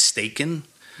was mistaken.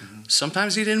 Mm-hmm.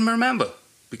 Sometimes he didn't remember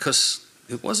because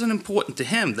it wasn't important to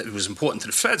him. That it was important to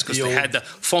the feds because they had the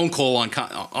phone call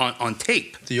on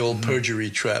tape. The old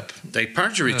perjury trap. They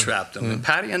perjury trapped him, and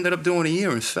Patty ended up doing a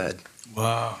year in Fed.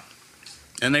 Wow.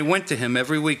 And they went to him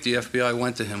every week. The FBI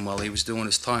went to him while he was doing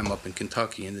his time up in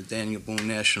Kentucky in the Daniel Boone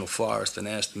National Forest and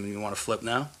asked him, "You want to flip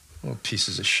now?" Oh,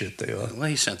 pieces of shit they are. Well,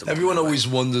 he sent them. Everyone on the way. always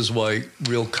wonders why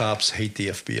real cops hate the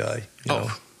FBI.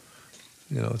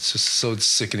 You know, it's just so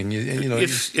sickening. You know,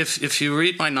 if you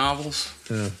read my novels,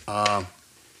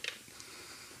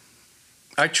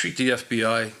 I treat the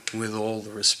FBI with all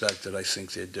the respect that I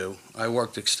think they do. I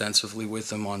worked extensively with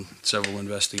them on several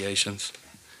investigations,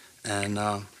 and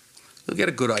you'll get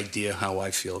a good idea how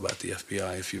I feel about the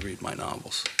FBI if you read my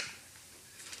novels.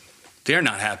 They're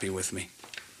not happy with me.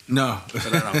 No.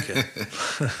 But I don't care.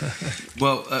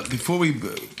 Well, before we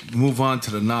move on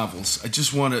to the novels, I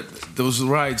just wanted, those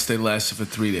riots, they lasted for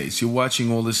 3 days. You're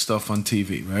watching all this stuff on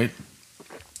TV, right?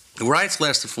 The riots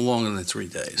lasted for longer than 3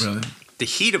 days. Really? The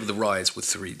heat of the riots were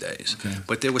 3 days. Okay.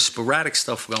 But there was sporadic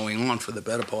stuff going on for the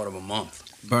better part of a month.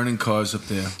 Burning cars up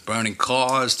there. Burning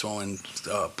cars, throwing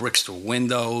bricks through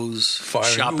windows,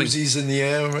 firing shopping, Uzis in the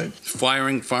air, right?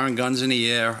 firing guns in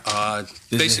the air.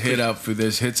 There's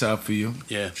there's hits out for you.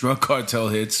 Yeah. Drug cartel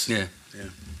hits. Yeah.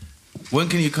 When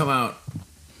can you come out?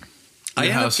 I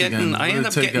end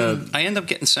again? up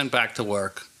getting sent back to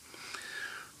work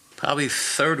probably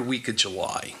third week of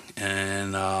July,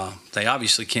 and they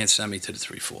obviously can't send me to the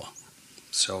 3-4.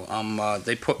 So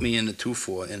they put me in the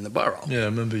 2-4 in the borough. Yeah, I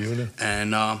remember you there.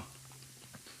 And I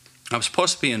was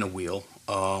supposed to be in the wheel,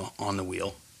 on the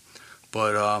wheel,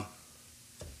 but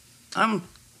I'm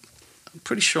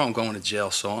pretty sure I'm going to jail,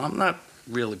 so I'm not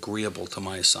real agreeable to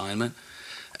my assignment.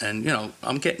 And, you know,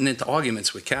 I'm getting into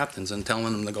arguments with captains and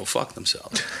telling them to go fuck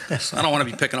themselves. So I don't want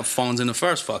to be picking up phones in the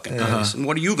first fucking place. And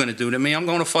what are you going to do to me? I'm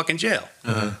going to fucking jail.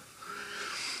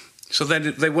 So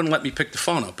they wouldn't let me pick the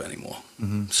phone up anymore.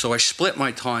 Mm-hmm. So I split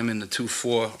my time in the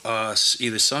 2-4,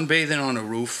 either sunbathing on a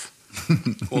roof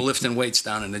or lifting weights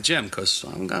down in the gym because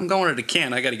I'm going to the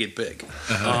can. I got to get big.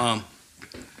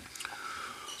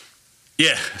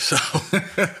 Yeah, so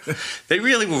they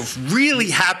really were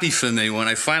really happy for me when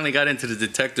I finally got into the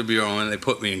detective bureau and they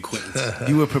put me in Queens.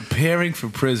 You were preparing for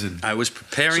prison. I was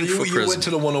preparing for prison. You went to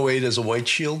the 108 as a white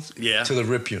shield? Yeah. To the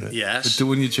RIP unit? Yes. But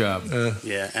doing your job.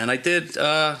 Yeah, and I did,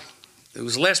 it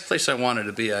was the last place I wanted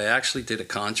to be. I actually did a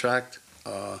contract.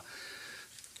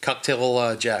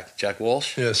 Cocktail Jack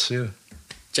Walsh. Yes, yeah.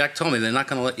 Jack told me they're not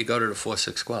going to let you go to the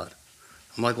 4-6 squad.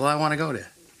 I'm like, well, I want to go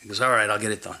there. He goes, all right, I'll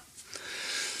get it done.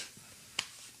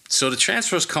 So the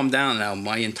transfers come down now.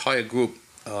 My entire group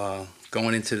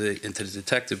going into the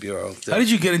detective bureau. How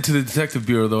did you get into the detective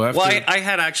bureau though? After? Well, I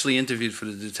had actually interviewed for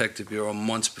the detective bureau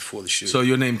months before the shooting. So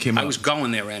your name came up. I was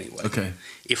going there anyway. Okay.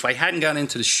 If I hadn't gotten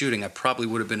into the shooting, I probably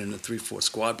would have been in the 3-4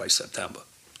 squad by September.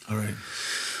 All right.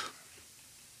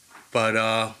 But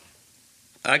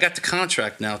I got the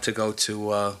contract now to go to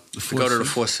the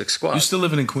 4-6 squad. You still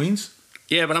living in Queens?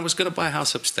 Yeah, but I was going to buy a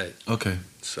house upstate. Okay.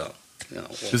 So, you know,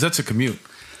 because that's a commute.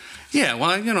 Yeah,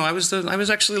 well, you know, I was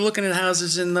actually looking at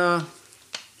houses in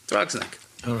Throgsneck.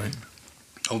 All right.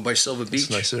 Over by Silver Beach.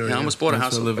 Nice area. Yeah, I almost bought a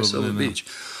house over by Silver Beach.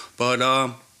 But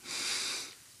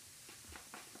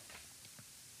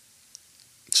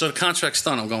so the contract's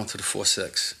done. I'm going to the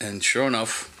 4-6, and sure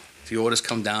enough, the orders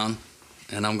come down,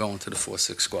 and I'm going to the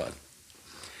 4-6 squad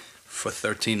for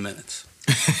 13 minutes.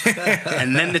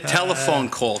 And then the telephone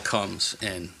call comes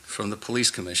in from the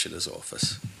police commissioner's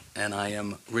office, and I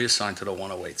am reassigned to the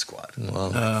 108 squad.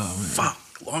 Wow. Oh, fuck,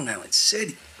 Long Island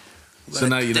City. So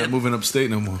now you're not moving upstate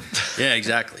no more. Yeah,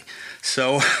 exactly.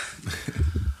 So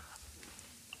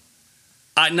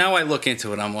now I look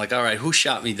into it. I'm like, all right, who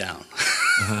shot me down?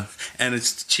 And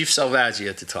it's Chief Salvaggi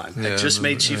at the time. I just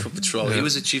made chief of patrol. He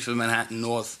was the chief of Manhattan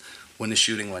North when the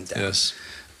shooting went down. Yes.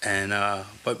 And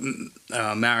but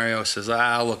Mario says,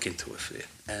 I'll look into it for you.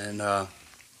 And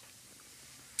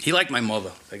he liked my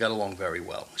mother. They got along very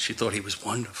well. She thought he was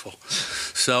wonderful.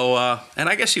 So, and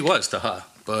I guess he was to her.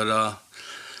 But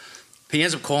he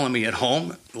ends up calling me at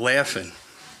home, laughing.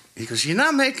 He goes, you're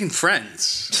not making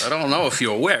friends. I don't know if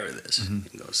you're aware of this. Mm-hmm.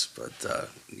 He goes, but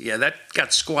yeah, that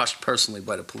got squashed personally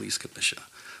by the police commissioner.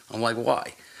 I'm like,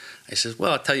 why? I says,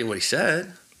 well, I'll tell you what he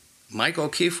said. Mike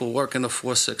O'Keefe will work in the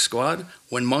 4-6 squad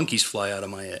when monkeys fly out of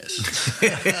my ass.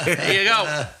 There you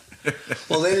go.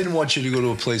 Well, they didn't want you to go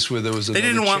to a place where there was a. They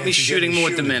didn't want me shooting more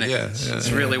Dominicans. Yeah,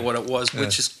 It's really what it was,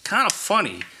 which is kind of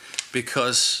funny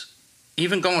because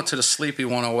even going to the Sleepy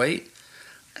 108,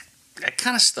 I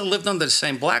kind of still lived under the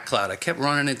same black cloud. I kept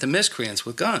running into miscreants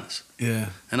with guns. Yeah.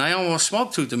 And I almost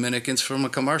smoked 2 Dominicans from a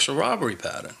commercial robbery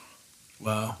pattern.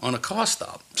 Wow. On a car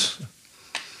stop.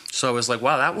 So I was like,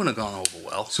 wow, that wouldn't have gone over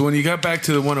well. So when you got back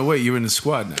to the 108, you were in the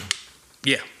squad now?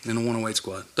 Yeah, in the 108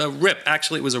 squad. The RIP,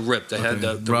 actually it was a RIP. They had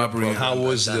the robbery. RIP. How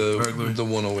was the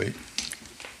 108?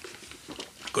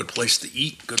 Good place to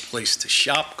eat, good place to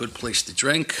shop, good place to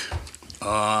drink.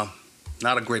 Not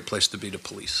a great place to be the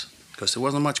police because there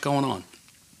wasn't much going on.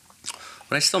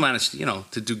 But I still managed,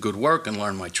 to do good work and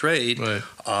learn my trade. Right.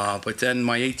 But then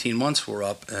my 18 months were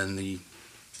up, and the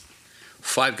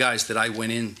 5 guys that I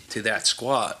went into that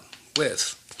squad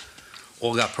with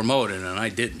all got promoted, and I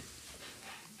didn't.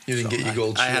 You didn't get your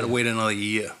gold shield? I had to wait another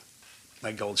year.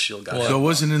 My gold shield got So it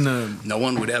wasn't in the... No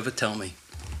one would ever tell me.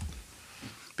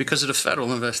 Because of the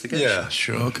federal investigation. Yeah,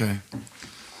 sure. Okay.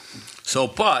 So,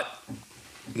 but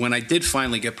when I did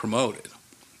finally get promoted,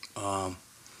 the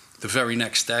very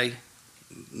next day,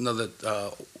 another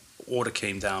order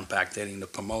came down backdating the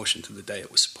promotion to the day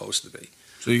it was supposed to be.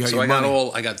 So you got so your I money.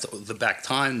 got I got the back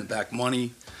time, the back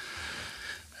money,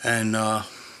 and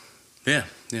yeah.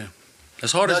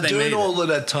 As hard as they made during all it. of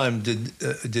that time, did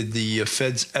the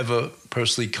feds ever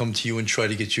personally come to you and try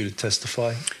to get you to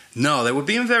testify? No, they were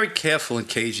being very careful and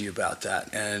cagey about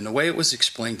that. And the way it was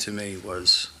explained to me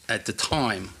was, at the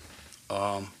time,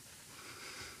 I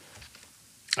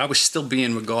was still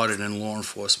being regarded in law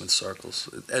enforcement circles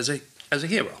as a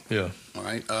hero. Yeah. All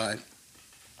right.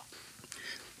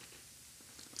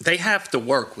 They have to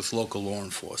work with local law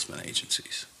enforcement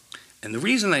agencies. And the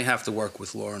reason they have to work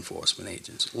with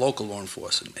local law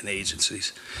enforcement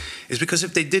agencies, is because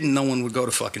if they didn't, no one would go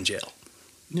to fucking jail.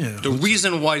 Yeah. The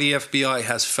reason why the FBI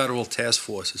has federal task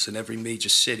forces in every major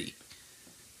city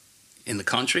in the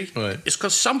country is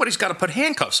because somebody's got to put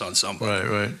handcuffs on somebody.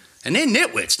 Right. And they're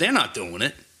nitwits. They're not doing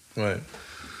it. Right.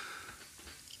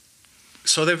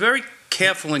 So they're very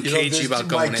careful and cagey about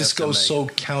going after me. This goes so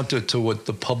counter to what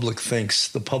the public thinks.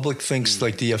 The public thinks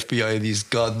like the FBI are these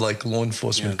godlike law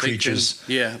enforcement creatures.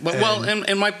 Well,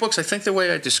 in my books, I think the way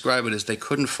I describe it is they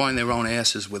couldn't find their own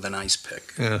asses with an ice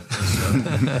pick. Yeah.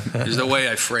 Is the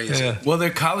way I phrase it. Well, they're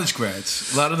college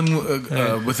grads. A lot of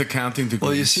them with accounting degrees.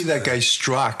 Well, you see that guy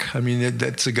Strzok. I mean,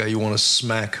 that's the guy you want to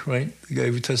smack, right? The guy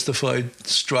who testified,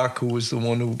 Strzok, who was the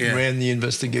one who ran the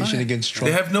investigation against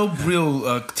Trump. They have no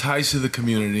real ties to the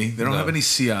community. They don't have any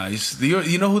CIs.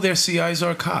 You know who their CIs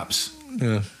are? Cops.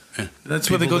 Yeah. That's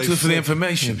where they go to for the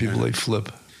information. Yeah, people like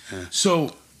flip. Yeah.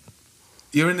 So,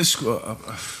 you're in the school.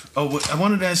 I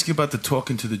wanted to ask you about the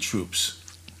talking to the troops.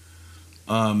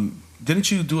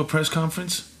 Didn't you do a press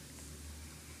conference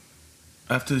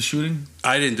after the shooting?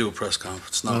 I didn't do a press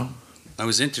conference, no. I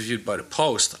was interviewed by the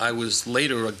Post. I was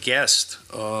later a guest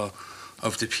of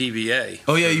the PBA.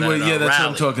 Oh yeah, you were. Yeah, that's rally. What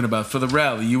I'm talking about. For the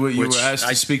rally, you were asked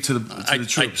to speak to the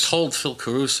troops. I told Phil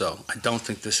Caruso, I don't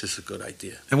think this is a good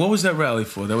idea. And what was that rally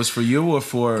for? That was for you or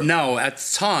for? No, at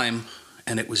the time,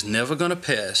 and it was never going to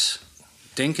pass.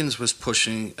 Dinkins was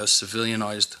pushing a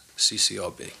civilianized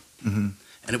CCRB, and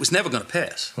it was never going to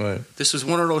pass. Right. This was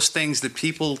one of those things that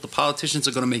the politicians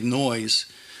are going to make noise,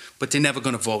 but they're never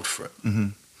going to vote for it. Mm-hmm.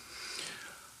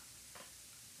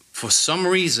 For some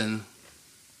reason,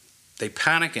 they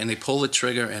panic and they pull the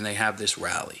trigger and they have this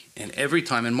rally. And every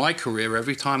time in my career,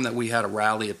 every time that we had a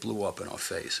rally, it blew up in our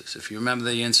faces. If you remember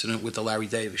the incident with the Larry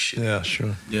Davis shooting. Yeah,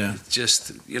 sure. Yeah.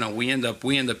 Just, we end up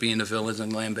being the villains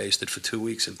and lambasted for 2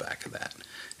 weeks in back of that.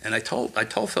 And I told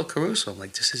Phil Caruso, I'm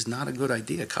like, this is not a good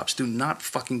idea. Cops do not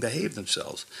fucking behave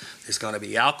themselves. There's going to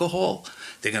be alcohol.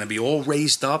 They're going to be all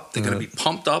raised up. They're going to be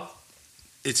pumped up.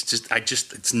 It's just,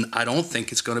 I don't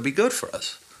think it's going to be good for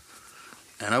us.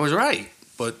 And I was right.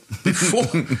 But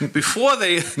before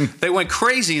they went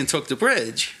crazy and took the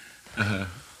bridge,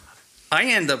 I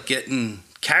end up getting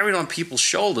carried on people's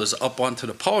shoulders up onto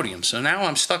the podium. So now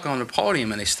I'm stuck on the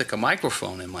podium and they stick a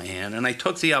microphone in my hand. And I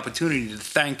took the opportunity to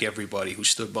thank everybody who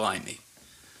stood by me.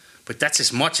 But that's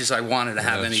as much as I wanted to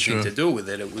have anything to do with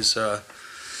it. It was,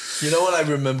 You know what I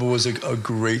remember was a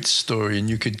great story, and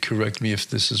you could correct me if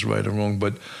this is right or wrong,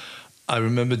 but I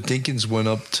remember Dinkins went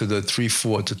up to the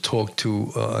 3-4 to talk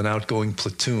to an outgoing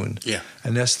platoon. Yeah.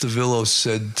 And Estevillo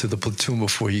said to the platoon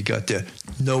before he got there,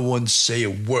 no one say a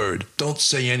word. Don't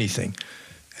say anything.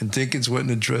 And Dinkins went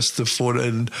and addressed the fort,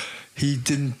 and he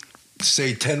didn't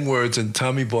say 10 words, and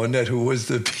Tommy Barnett, who was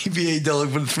the PBA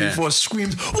delegate from 3-4,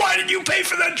 screamed, "Why did you pay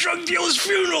for that drug dealer's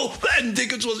funeral?" And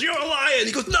Dinkins was, "You're a liar." And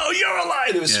he goes, "No, you're a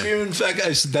liar." They were screaming. In fact,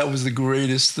 I said that was the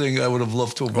greatest thing. I would have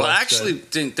loved to have watched. Well, actually,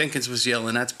 Dinkins was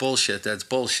yelling, "That's bullshit. That's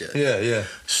bullshit." Yeah.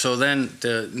 So then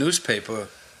the newspaper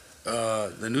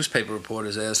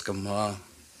reporters ask him,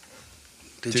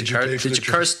 "Did you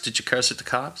curse at the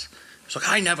cops?" He's like,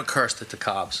 "I never cursed at the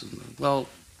cops." And, well,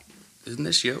 isn't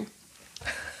this you?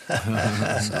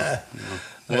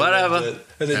 Whatever.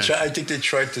 And I think they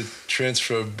tried to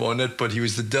transfer Barnett, but he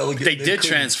was the delegate. They did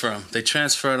transfer him. They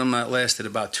transferred him. That lasted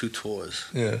about 2 tours.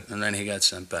 Yeah. And then he got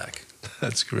sent back.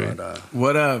 That's great. But,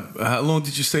 How long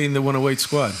did you stay in the 108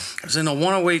 squad? I was in the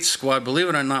 108 squad. Believe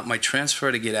it or not, my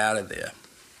transfer to get out of there,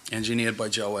 engineered by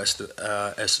Joe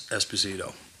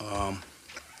Esposito.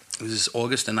 It was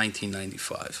August of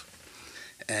 1995.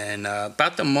 And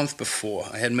about the month before,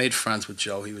 I had made friends with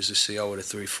Joe. He was the CO of the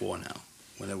 3-4 now,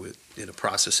 when they were in the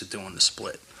process of doing the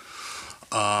split.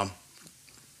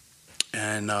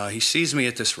 And he sees me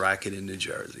at this racket in New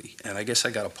Jersey, and I guess I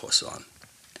got a puss on.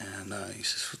 And he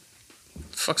says,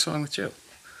 "What the fuck's wrong with you?"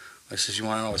 I says, "You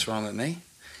want to know what's wrong with me?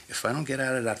 If I don't get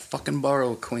out of that fucking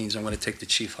borough of Queens, I'm going to take the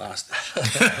chief hostage.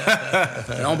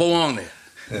 I don't belong there."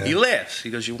 Yeah. He laughs. He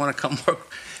goes, "You want to come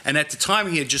work?" And at the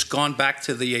time, he had just gone back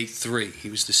to the 8-3.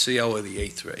 He was the CO of the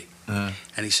 8-3.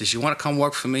 And he says, "You want to come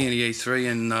work for me in the 8-3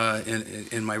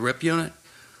 in my RIP unit?"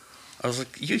 I was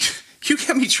like, you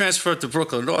get me transferred to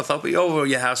Brooklyn North. I'll be over at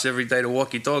your house every day to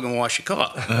walk your dog and wash your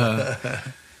car.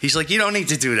 He's like, "You don't need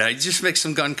to do that. You just make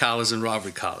some gun collars and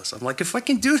robbery collars." I'm like, "If I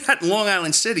can do that in Long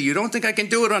Island City, you don't think I can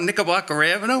do it on Knickerbocker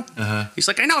Avenue?" He's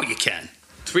like, "I know you can."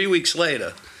 3 weeks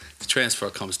later, the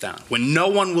transfer comes down. When no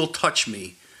one will touch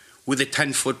me with a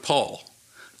 10-foot pole,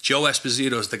 Joe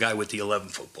Esposito is the guy with the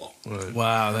 11-foot pole. Right.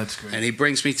 Wow, that's great. And he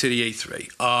brings me to the 8-3.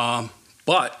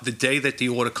 But the day that the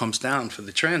order comes down for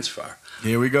the transfer,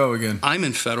 here we go again. I'm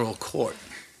in federal court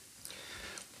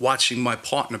watching my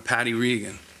partner, Patty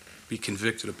Regan, be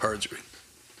convicted of perjury.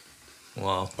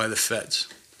 Wow. By the feds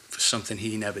for something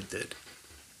he never did.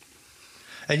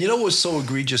 And you know what was so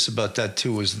egregious about that,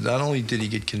 too, was not only did he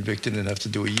get convicted and have to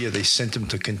do a year, they sent him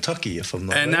to Kentucky, if I'm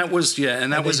not and right. That was,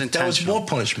 that was intentional. That was more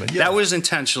punishment, yeah. That was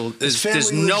intentional.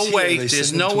 There's no way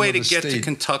to get to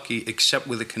Kentucky except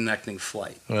with a connecting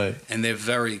flight. Right. And they're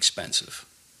very expensive.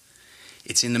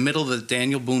 It's in the middle of the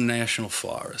Daniel Boone National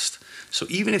Forest. So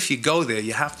even if you go there,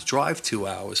 you have to drive 2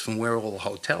 hours from where all the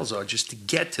hotels are just to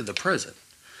get to the prison.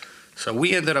 So I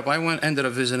ended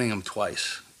up visiting him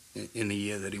twice in the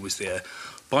year that he was there.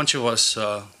 A bunch of us,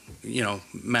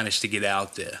 managed to get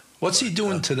out there. What's he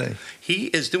doing today? He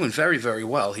is doing very, very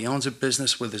well. He owns a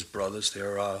business with his brothers.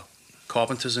 They're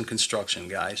carpenters and construction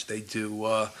guys. They do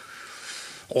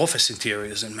office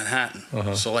interiors in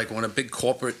Manhattan. So like when a big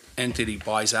corporate entity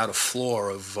buys out a floor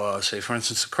of, say, for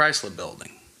instance, a Chrysler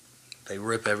building, they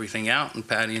rip everything out, and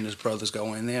Patty and his brothers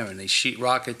go in there and they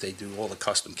sheetrock it. They do all the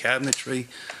custom cabinetry.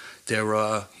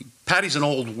 Patty's an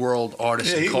old world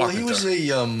artist and carpenter. He was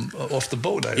off the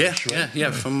boat Irish, right?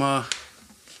 Yeah. From I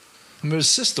remember his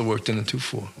sister worked in a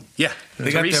 2-4. Yeah,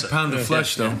 they got their pound of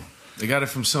flesh though. They got it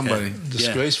from somebody. Yeah.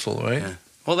 Disgraceful, right? Yeah.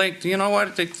 Well, you know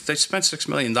what? They spent $6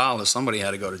 million. Somebody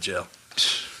had to go to jail,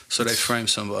 so they framed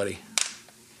somebody.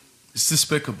 It's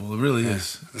despicable. It really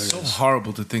is. It's so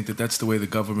horrible to think that that's the way the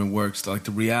government works. Like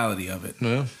the reality of it.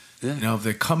 Yeah. You know, if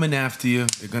they're coming after you,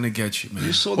 they're gonna get you, man.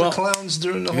 You saw the clowns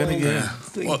during the whole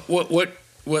thing.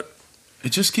 What? It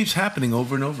just keeps happening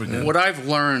over and over again. What I've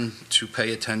learned to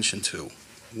pay attention to,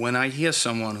 when I hear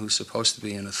someone who's supposed to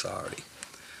be in authority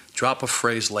drop a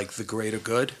phrase like "the greater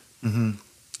good,"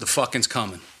 the fucking's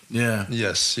coming. Yeah.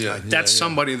 Yes. Yeah. That's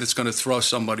somebody that's going to throw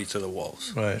somebody to the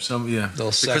wolves. Right.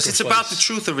 Because it's about the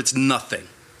truth or it's nothing.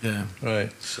 Yeah.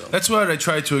 Right. So. That's what I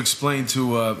tried to explain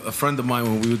to a friend of mine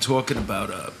when we were talking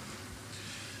about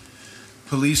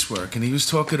police work, and he was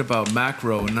talking about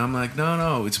macro, and I'm like,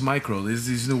 no, it's micro. There's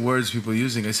these new words people are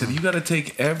using. I said, you got to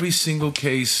take every single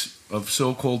case of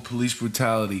so-called police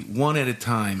brutality one at a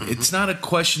time. It's not a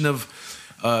question of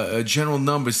general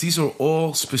numbers. These are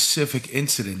all specific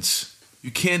incidents.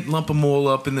 You can't lump them all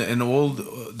up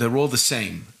they're all the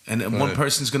same, and one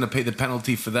person's going to pay the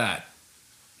penalty for that.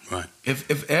 Right.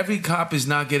 If every cop is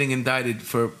not getting indicted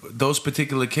for those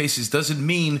particular cases, doesn't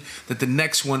mean that the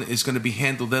next one is going to be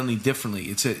handled any differently.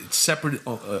 It's separate,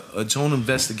 its own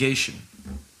investigation.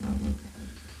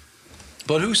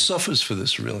 But who suffers for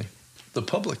this, really? The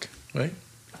public, right?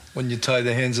 When you tie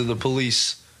the hands of the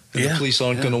police, and the police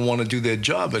aren't going to want to do their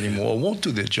job anymore, or won't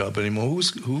do their job anymore.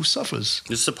 Who suffers?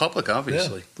 It's the public,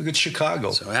 obviously. Yeah. Look at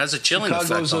Chicago. So it has a chilling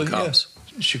effect on cops. Yeah.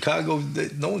 Chicago,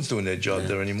 no one's doing their job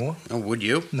there anymore. Oh, would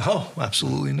you? No,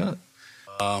 absolutely not.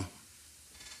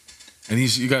 And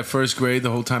you got first grade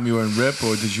the whole time you were in RIP,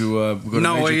 or did you go to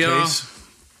major case?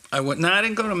 I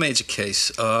didn't go to major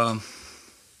case.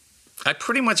 I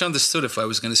pretty much understood if I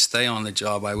was going to stay on the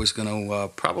job, I was going to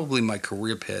probably my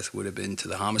career path would have been to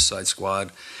the homicide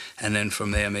squad, and then from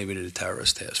there maybe to the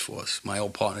terrorist task force. My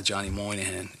old partner Johnny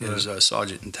Moynihan is a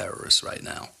sergeant in terrorists right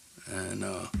now, and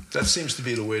that seems to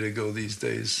be the way to go these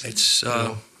days. It's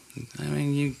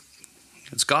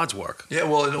it's God's work. Yeah,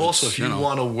 well, and also if you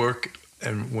want to work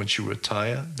and once you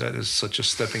retire, that is such a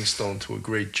stepping stone to a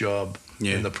great job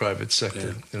in the private sector. Yeah.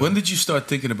 You know? When did you start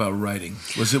thinking about writing?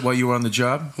 Was it while you were on the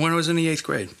job? When I was in the 8th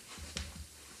grade.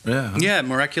 Yeah. Yeah,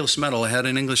 miraculous medal. I had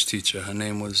an English teacher. Her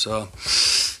name was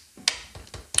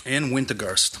Ann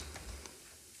Wintergurst,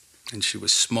 and she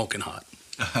was smoking hot.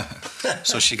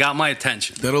 So she got my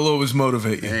attention. That'll always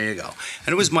motivate you. There you go.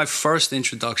 And it was my first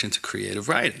introduction to creative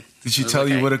writing. Did she tell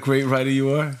you what a great writer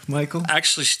you are, Michael?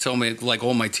 Actually, she told me, like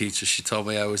all my teachers, she told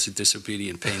me I was a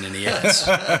disobedient pain in the ass.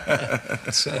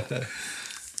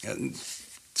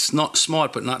 It's not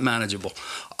smart, but not manageable.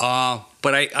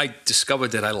 But I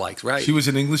discovered that I liked writing. She was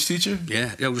an English teacher?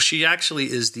 Yeah. Well, she actually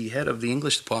is the head of the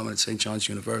English department at St. John's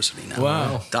University now.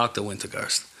 Wow. Dr.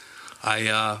 Wintergurst.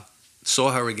 I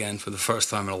saw her again for the first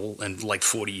time in like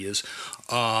 40 years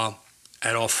at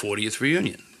our 40th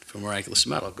reunion for Miraculous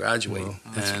Medal, graduating. Wow,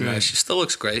 that's and great. She still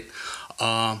looks great.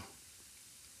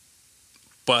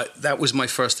 But that was my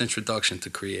first introduction to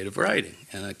creative writing,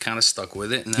 and I kind of stuck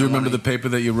with it. And Do you remember the paper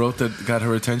that you wrote that got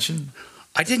her attention?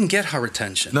 I didn't get her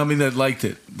attention. No, I mean that liked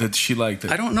it, that she liked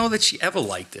it. I don't know that she ever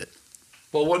liked it.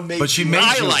 Well, what made But she you- made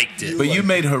I you, liked it. But you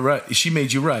made her write. She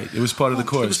made you write. It was part of the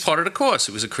course. It was part of the course.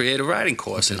 It was a creative writing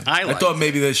course, and I liked I thought it.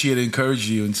 maybe that she had encouraged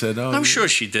you and said, "Oh." I'm sure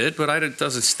she did, but it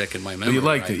doesn't stick in my memory. But you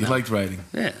liked right it. You now. liked writing.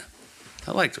 Yeah,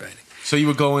 I liked writing. So you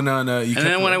were going on. And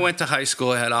then when I went to high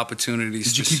school, I had opportunities.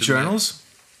 Did you to keep submit. journals?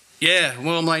 Yeah,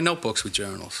 well, my notebooks with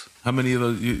journals. How many of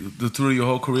those through your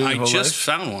whole career? I your whole just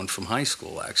life? found one from high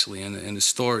school, actually, in a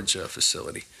storage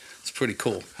facility. It's pretty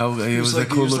cool. How was that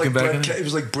cool looking back? It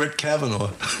was like Brett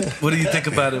Kavanaugh. What do you think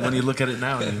about it when you look at it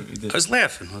now? I was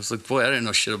laughing. I was like, boy, I didn't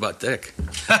know shit about Dick.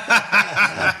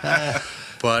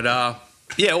 But,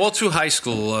 yeah, all through high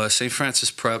school, St.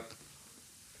 Francis Prep,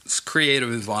 it's a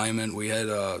creative environment. We had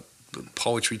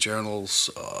poetry journals,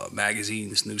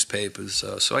 magazines, newspapers.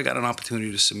 So I got an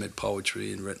opportunity to submit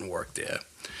poetry and written work there.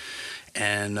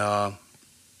 And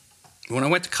when I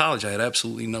went to college, I had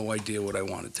absolutely no idea what I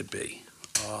wanted to be.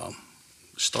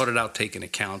 Started out taking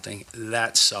accounting.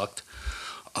 That sucked.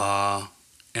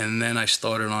 And then I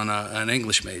started on an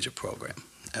English major program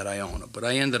at Iona. But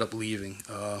I ended up leaving.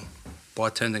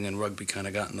 Bartending and rugby kind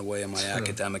of got in the way of my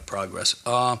academic progress.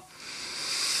 I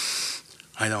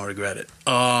don't regret it.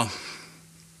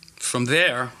 From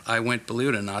there, I went, believe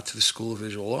it or not, to the School of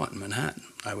Visual Art in Manhattan.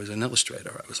 I was an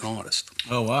illustrator. I was an artist.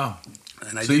 Oh wow!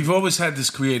 And So you've always had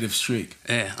this creative streak.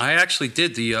 Yeah, I actually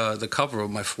did the cover of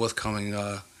my forthcoming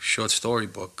short story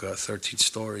book, 13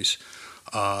 Stories,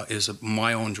 is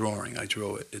my own drawing. I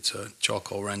drew it. It's a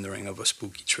charcoal rendering of a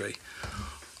spooky tree.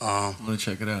 I want to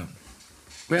check it out.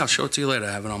 Yeah, I'll show it to you later.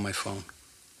 I have it on my phone.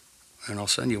 And I'll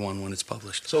send you one when it's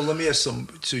published. So let me ask some.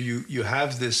 So you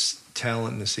have this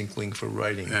talent and this inkling for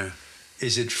writing. Yeah.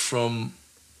 Is it from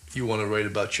you want to write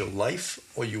about your life,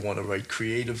 or you want to write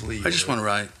creatively? I just want to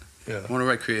write. Yeah. I want to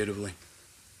write creatively.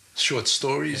 Short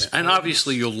stories. Yeah. And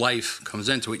obviously your life comes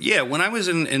into it. Yeah, when I was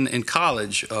in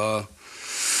college, while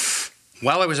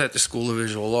I was at the School of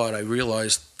Visual Art, I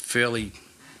realized fairly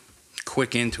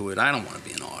quick into it, I don't want to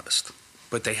be an artist.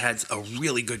 But they had a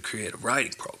really good creative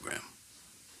writing program.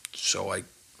 So I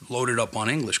loaded up on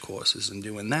English courses and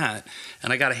doing that.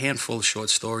 And I got a handful of short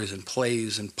stories and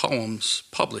plays and poems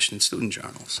published in student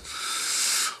journals.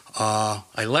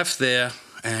 I left there,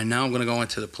 and now I'm going to go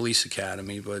into the police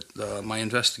academy, but my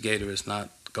investigator is not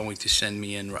going to send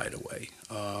me in right away.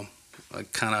 I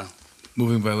kind of...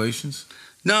 Moving violations?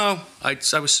 No, I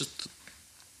was just...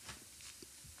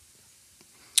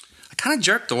 I kind of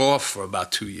jerked off for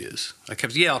about 2 years. I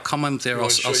kept, I'll come up there. You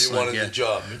weren't sure you wanted the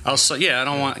job. I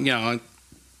don't want, I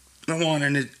don't want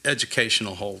an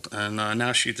educational hold. And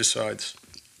now she decides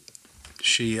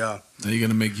she Now you're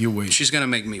gonna make you wait. She's gonna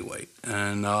make me wait.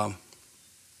 And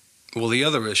well, the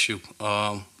other issue,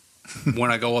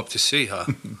 when I go up to see her,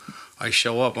 I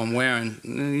show up. I'm wearing.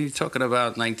 You're talking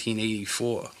about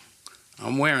 1984.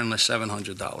 I'm wearing a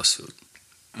 $700 suit.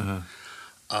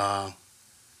 I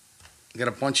got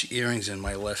a bunch of earrings in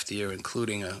my left ear,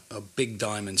 including a big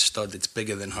diamond stud that's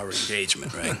bigger than her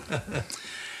engagement ring.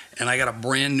 And I got a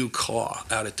brand new car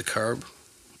out at the curb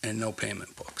and no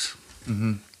payment books.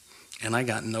 Mm-hmm. And I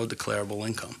got no declarable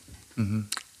income. Mm-hmm.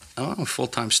 I'm a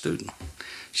full-time student.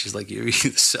 She's like, you're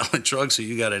either selling drugs or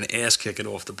you got an ass-kicking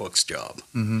off-the-books job.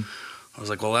 Mm-hmm. I was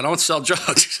like, well, I don't sell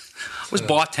drugs. I was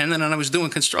bartending and I was doing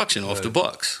construction off the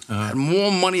books. I had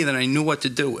more money than I knew what to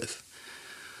do with.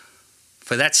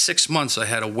 For that 6 months, I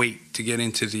had to wait to get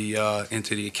into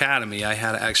the academy. I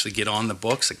had to actually get on the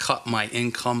books. It cut my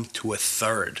income to a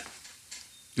third.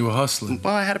 You were hustling.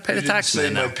 Well, I had to pay the tax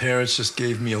man now. My parents just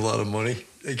gave me a lot of money.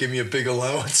 They gave me a big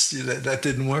allowance. That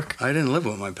didn't work. I didn't live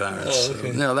with my parents. Oh,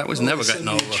 okay. No, that was never getting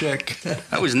over. Check.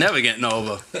 I was never getting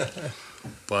over.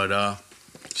 But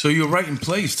So you were writing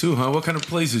plays too, huh? What kind of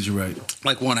plays did you write?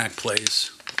 like one-act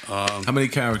plays. How many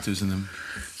characters in them?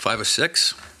 5 or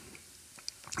 6.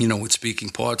 You know, with speaking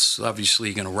parts, obviously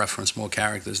you're going to reference more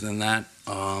characters than that.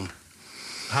 How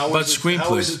about is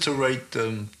screenplays? it to write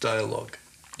dialogue?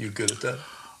 You good at that?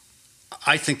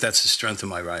 I think that's the strength of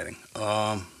my writing.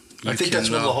 I think that's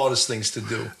one of the hardest things to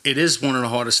do. It is one of the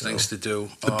hardest things to do.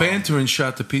 The banter in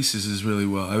Shot to Pieces is really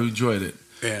well. I enjoyed it.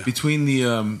 Yeah. Between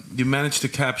the, you managed to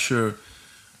capture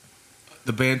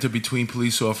the banter between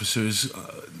police officers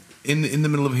in the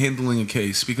middle of handling a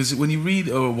case. Because when you read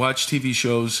or watch TV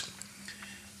shows,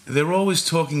 they're always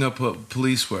talking up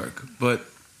police work, but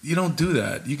you don't do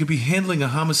that. You could be handling a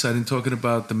homicide and talking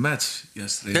about the Mets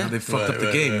yesterday, how they fucked up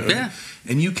the game. Yeah.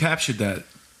 And you captured that.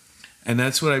 And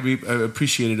that's what I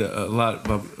appreciated a lot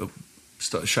about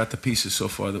Shot to Pieces so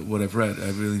far, what I've read. I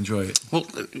really enjoy it. Well,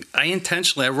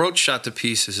 I wrote Shot to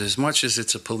Pieces as much as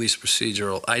it's a police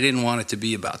procedural. I didn't want it to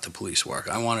be about the police work.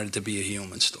 I wanted it to be a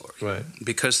human story. Right.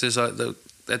 Because there's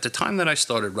at the time that I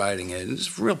started writing it, it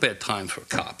was a real bad time for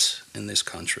cops in this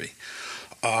country.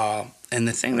 And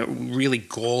the thing that really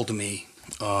galled me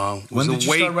was when did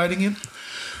you start writing it?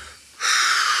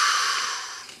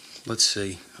 Let's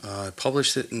see. I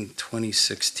published it in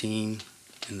 2016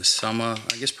 in the summer.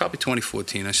 I guess probably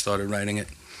 2014 I started writing it.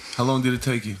 How long did it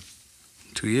take you?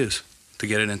 2 years to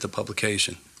get it into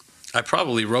publication. I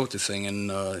probably wrote the thing in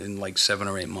like 7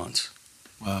 or 8 months.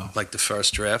 Wow. Like the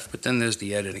first draft, but then there's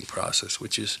the editing process,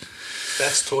 which is...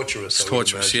 That's torturous. It's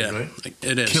torturous, imagine, yeah. right? Like,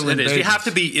 it is. Killing It is. You babies. have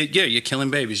to be... Yeah, you're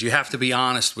killing babies. You have to be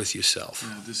honest with yourself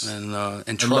and I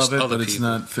trust love it, other but people. it's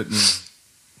not fitting.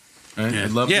 Right? Yeah, I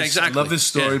love this, exactly. I love this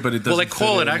story, but it doesn't. Well, they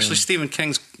call fit it, in, actually, Stephen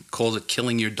King calls it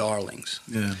killing your darlings.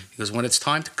 Yeah. Because when it's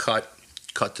time to cut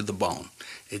to the bone.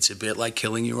 It's a bit like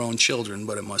killing your own children,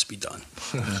 but it must be done.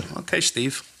 Okay,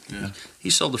 Steve. Yeah. He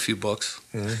sold a few books.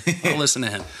 Yeah. I'll listen to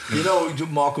him. You know,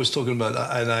 Mark was talking about,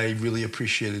 and I really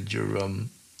appreciated your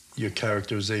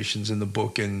characterizations in the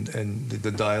book and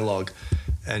the dialogue.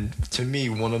 And to me,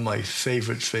 one of my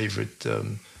favorite,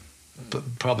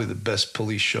 probably the best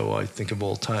police show I think of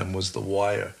all time was The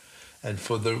Wire. And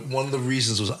one of the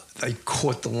reasons was I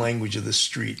caught the language of the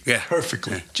street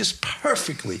perfectly, just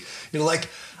perfectly. You know, like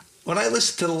when I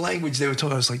listened to the language they were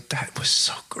talking, I was like, that was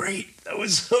so great. That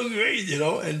was so great, you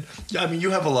know. And I mean,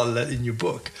 you have a lot of that in your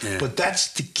book, but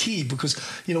that's the key because,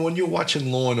 you know, when you're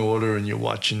watching Law and Order and you're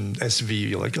watching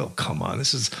SV, you're like, oh, come on,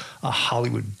 this is a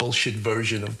Hollywood bullshit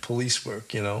version of police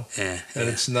work, you know. And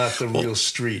it's not the real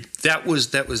street. That was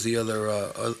the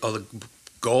other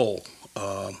goal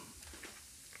of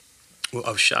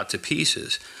Shot to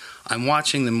Pieces. I'm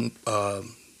watching them,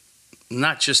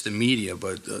 not just the media,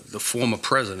 but the former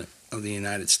president of the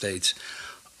United States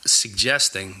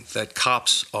suggesting that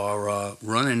cops are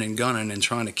running and gunning and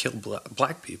trying to kill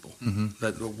black people,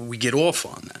 that we get off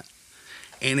on that.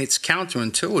 And it's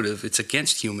counterintuitive. It's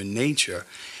against human nature.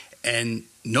 And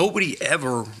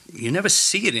you never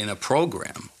see it in a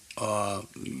program.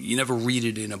 You never read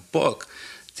it in a book.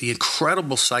 The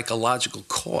incredible psychological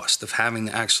cost of having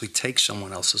to actually take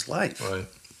someone else's life. Right.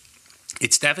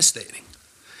 It's devastating.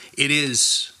 It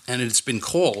is, and it's been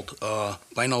called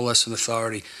by no less an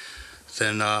authority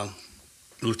than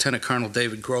Lieutenant Colonel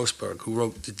David Grossberg, who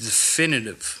wrote the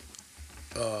definitive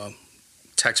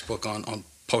textbook on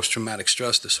post-traumatic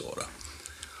stress disorder.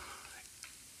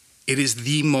 It is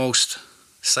the most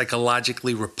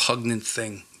psychologically repugnant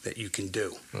thing that you can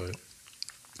do. Right.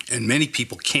 And many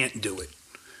people can't do it.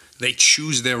 They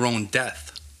choose their own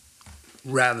death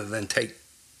rather than take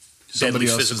Somebody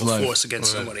deadly else's physical life. force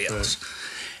against somebody else.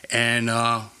 And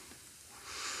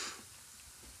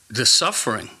the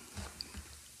suffering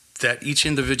that each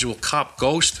individual cop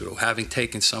goes through having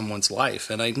taken someone's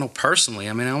life. And I know personally,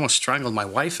 I mean, I almost strangled my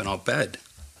wife in our bed,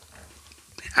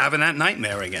 having that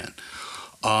nightmare again.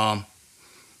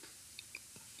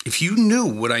 If you knew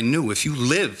what I knew, if you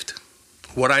lived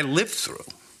what I lived through,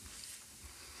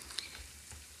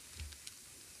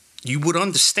 you would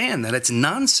understand that it's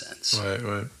nonsense.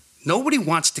 Right. Nobody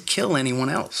wants to kill anyone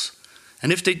else.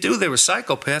 And if they do, they're a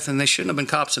psychopath and they shouldn't have been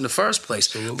cops in the first place.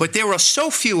 Absolutely. But there are so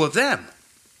few of them.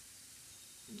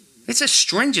 It's a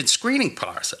stringent screening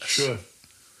process. Sure.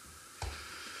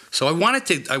 So I wanted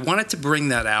to bring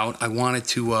that out. I wanted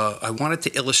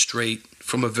to illustrate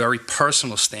from a very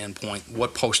personal standpoint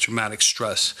what post-traumatic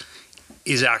stress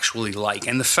is actually like,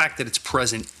 and the fact that it's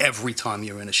present every time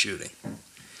you're in a shooting,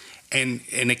 and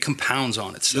it compounds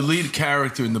on itself. The lead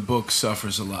character in the book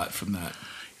suffers a lot from that.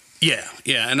 Yeah,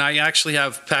 and I actually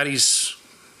have Patty's.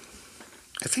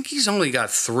 I think he's only got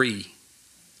 3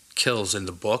 kills in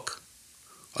the book,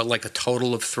 or like a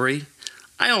total of 3.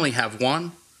 I only have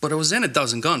 1, but it was in a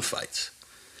dozen gunfights.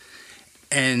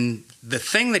 And the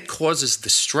thing that causes the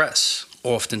stress,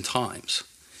 oftentimes,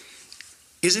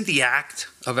 isn't the act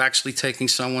of actually taking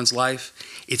someone's life.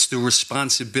 It's the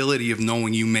responsibility of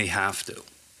knowing you may have to.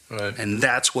 Right. And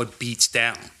that's what beats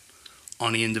down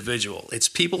on the individual. It's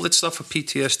people that suffer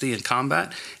PTSD in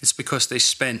combat. It's because they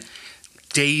spent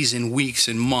days and weeks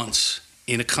and months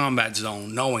in a combat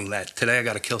zone knowing that today I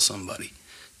got to kill somebody.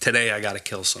 Today I got to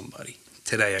kill somebody.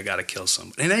 Today I got to kill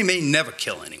somebody. And they may never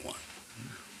kill anyone.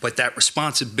 But that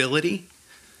responsibility.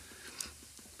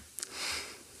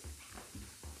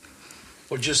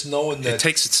 Or just knowing that It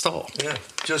takes its toll. Yeah,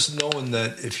 just knowing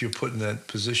that if you're put in that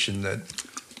position that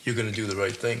you're going to do the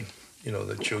right thing,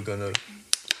 that you're going to...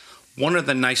 One of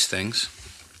the nice things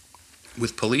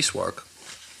with police work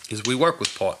is we work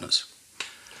with partners.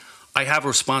 I have a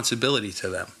responsibility to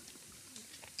them.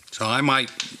 So I might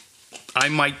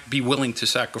be willing to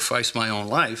sacrifice my own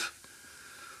life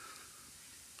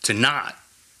to not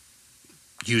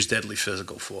use deadly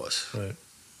physical force. Right.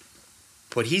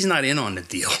 But he's not in on the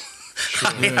deal. Sure,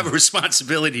 I have a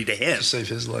responsibility to him. To save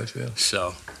his life, yeah.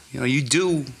 So, you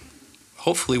do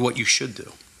hopefully what you should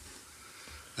do.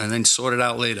 And then sort it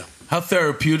out later. How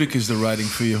therapeutic is the writing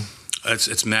for you?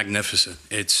 It's magnificent.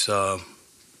 It's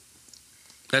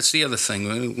that's the other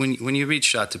thing. When you read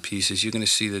Shot to Pieces, you're going to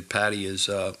see that Patty is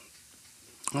I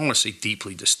don't want to say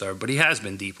deeply disturbed, but he has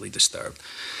been deeply disturbed,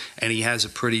 and he has a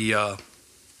pretty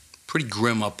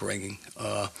grim upbringing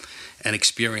and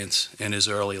experience in his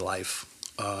early life.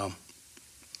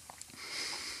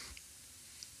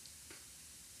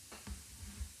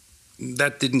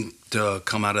 That didn't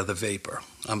come out of the vapor.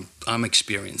 I'm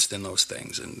experienced in those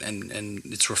things, and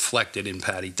it's reflected in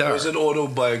Patty Durr. Was it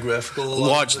autobiographical?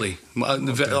 Largely,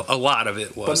 a lot of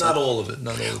it was, but not all of it.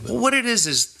 Well, what it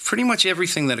is pretty much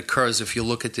everything that occurs. If you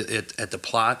look at the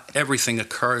plot, everything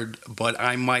occurred, but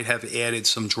I might have added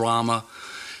some drama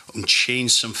and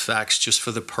changed some facts just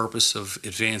for the purpose of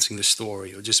advancing the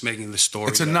story or just making the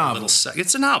story. It's a novel.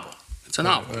 It's a novel. It's a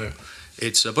novel. Right.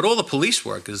 It's but all the police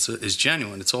work is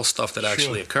genuine. It's all stuff that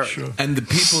actually occurred. Sure. And the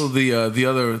people,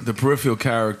 the peripheral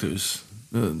characters,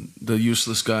 the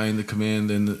useless guy in the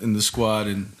command and in the squad,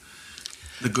 and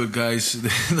the good guys,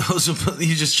 those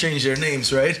you just change their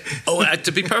names, right? Oh,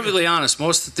 to be perfectly honest,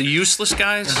 most of the useless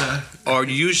guys are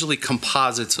usually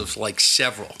composites of like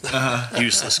several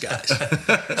useless guys.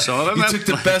 So you took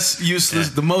the best useless,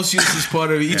 the most useless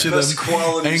part of each of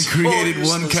them, and created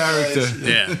one character.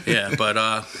 Guys. Yeah,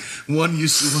 but one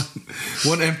useless,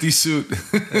 one empty suit.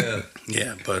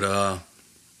 yeah, but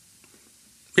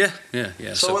yeah.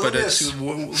 So but let me ask you,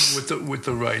 with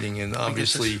the writing, and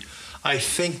obviously, I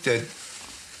think that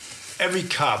every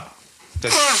cop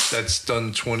that's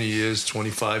done 20 years,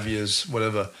 25 years,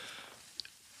 whatever,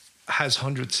 has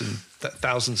hundreds and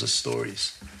thousands of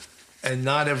stories. And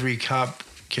not every cop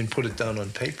can put it down on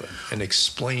paper and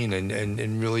explain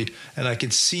and really, and I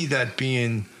can see that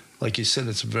being, like you said,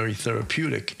 it's very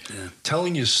therapeutic. Yeah.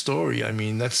 Telling your story, I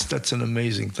mean, that's an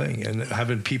amazing thing. And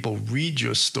having people read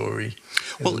your story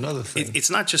is another thing.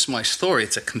 It's not just my story,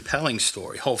 it's a compelling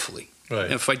story, hopefully. Right.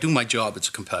 And if I do my job, it's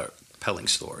a compelling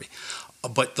story.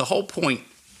 But the whole point,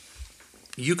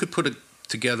 you could put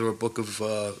together a book of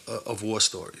war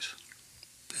stories.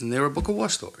 And they're a book of war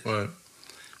stories. Right.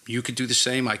 You could do the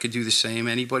same, I could do the same.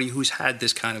 Anybody who's had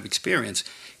this kind of experience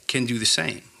can do the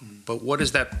same. But what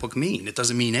does that book mean? It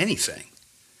doesn't mean anything.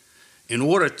 In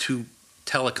order to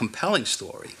tell a compelling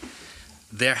story,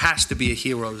 there has to be a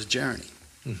hero's journey.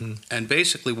 Mm-hmm. And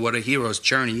basically what a hero's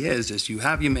journey is you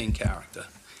have your main character,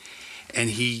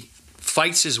 and he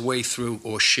fights his way through,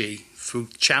 or she, through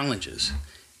challenges,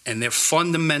 and they're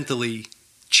fundamentally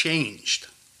changed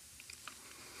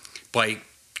by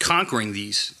conquering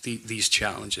these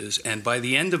challenges. And by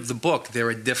the end of the book, they're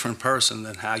a different person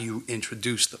than how you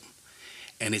introduced them.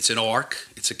 And it's an arc,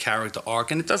 it's a character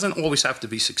arc, and it doesn't always have to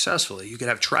be successful. You could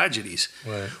have tragedies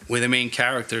where the main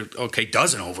character,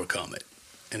 doesn't overcome it,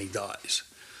 and he dies.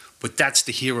 But that's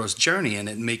the hero's journey, and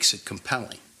it makes it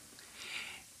compelling.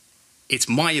 It's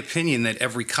my opinion that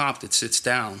every cop that sits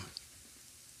down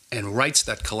and writes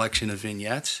that collection of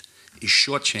vignettes is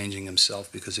shortchanging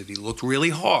himself, because if he looked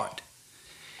really hard,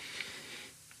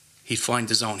 he'd find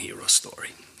his own hero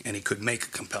story, and he could make a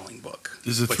compelling book.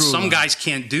 But some guys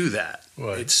can't do that.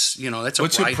 Right. It's, that's a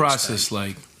What's your process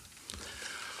like?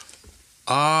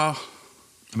 I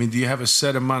mean, do you have a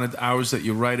set amount of hours that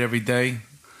you write every day?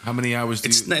 How many hours do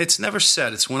you... It's never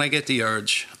set. It's when I get the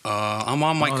urge. I'm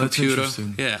on my computer.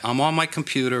 Yeah, I'm on my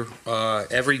computer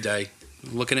every day,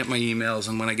 looking at my emails,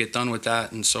 and when I get done with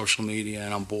that and social media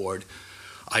and I'm bored,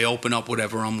 I open up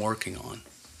whatever I'm working on,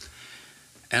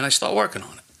 and I start working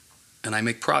on it, and I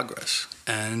make progress.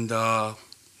 And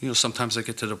sometimes I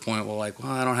get to the point where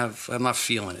I'm not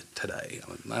feeling it today.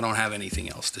 I don't have anything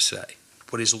else to say.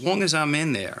 But as long as I'm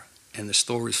in there and the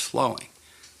story's flowing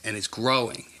and it's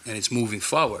growing and it's moving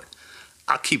forward,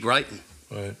 I'll keep writing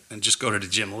and just go to the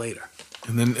gym later.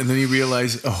 And then you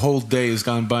realize a whole day has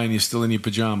gone by and you're still in your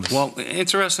pajamas. Well,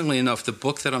 interestingly enough, the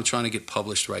book that I'm trying to get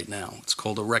published right now, it's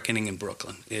called A Reckoning in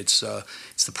Brooklyn. It's the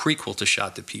prequel to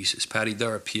Shot to Pieces. Patty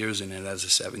Durr appears in it as a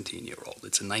 17-year-old.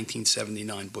 It's a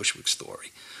 1979 Bushwick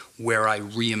story where I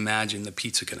reimagine the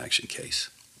Pizza Connection case.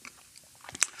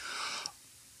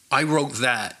 I wrote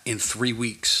that in 3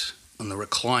 weeks on the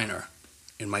recliner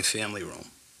in my family room.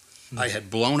 I had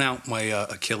blown out my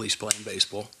Achilles playing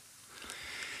baseball,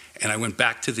 and I went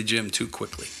back to the gym too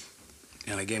quickly,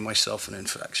 and I gave myself an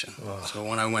infection. Oh. So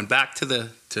when I went back to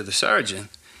the surgeon,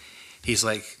 he's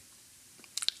like,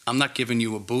 I'm not giving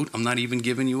you a boot. I'm not even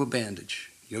giving you a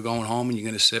bandage. You're going home and you're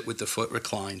going to sit with the foot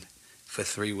reclined for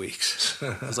 3 weeks.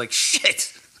 I was like,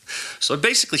 shit. So I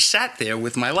basically sat there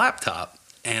with my laptop,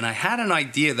 and I had an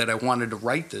idea that I wanted to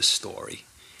write this story.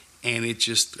 And it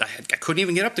just, I couldn't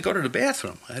even get up to go to the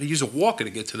bathroom. I had to use a walker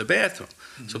to get to the bathroom.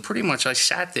 Mm-hmm. So pretty much I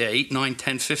sat there 8, 9,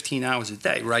 10, 15 hours a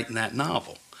day writing that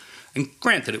novel. And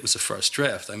granted, it was the first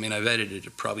draft. I mean, I've edited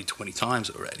it probably 20 times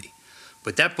already.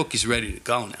 But that book is ready to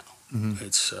go now. Mm-hmm.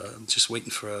 It's just waiting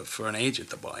for an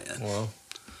agent to buy it. Wow.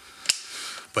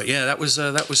 But yeah, that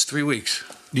was 3 weeks.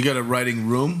 You got a writing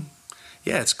room?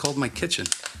 Yeah, it's called my kitchen.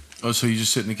 Oh, so you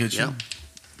just sit in the kitchen? Yeah.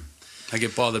 I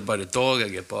get bothered by the dog. I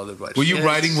get bothered by... Were you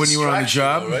writing when you were on the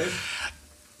job? Right?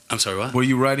 I'm sorry, what? Were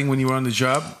you writing when you were on the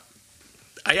job?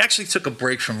 I actually took a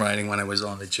break from writing when I was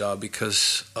on the job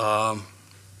because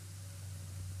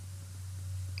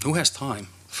who has time,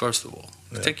 first of all,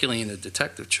 particularly in the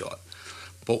detective chart.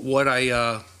 But what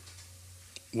I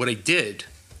did,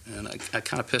 and I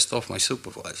kind of pissed off my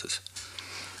supervisors.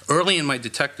 Early in my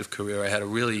detective career, I had a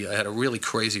really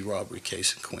crazy robbery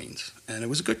case in Queens, and it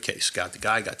was a good case. Got the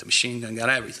guy, got the machine gun, got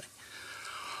everything.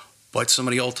 But some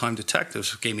of the old-time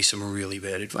detectives gave me some really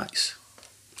bad advice.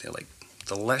 They're like,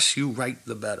 the less you write,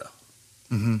 the better.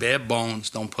 Mm-hmm. Bare bones,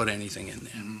 don't put anything in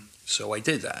there. Mm-hmm. So I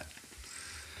did that.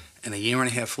 And a year and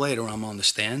a half later, I'm on the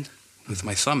stand with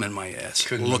my thumb in my ass,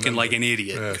 looking like an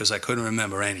idiot because I couldn't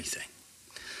remember anything.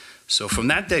 So from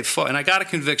that day forward, and I got a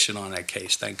conviction on that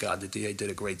case, thank God. The DA did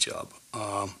a great job.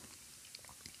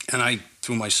 And I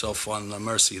threw myself on the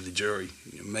mercy of the jury.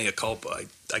 Mea culpa,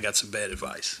 I got some bad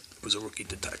advice. I was a rookie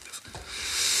detective.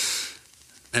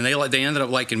 And they ended up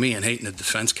liking me and hating the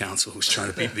defense counsel who's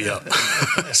trying to beat me up.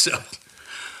 So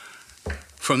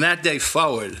from that day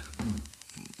forward,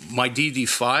 my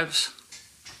DD5s,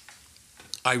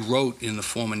 I wrote in the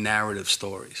form of narrative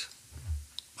stories.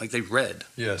 Like they read,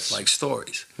 like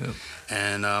stories. Yeah.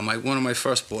 And one of my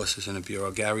first bosses in the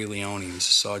bureau, Gary Leone, he was a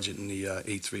sergeant in the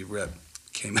 8-3 Rep,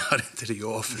 came out into the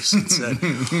office and said,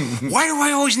 "Why do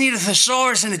I always need a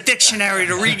thesaurus and a dictionary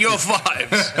to read your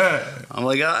fives?" I'm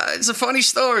like, it's a funny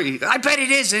story. I bet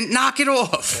it isn't. Knock it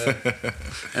off.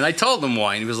 And I told him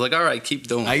why, and he was like, all right, keep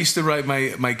doing it. I used to write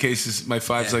my cases, my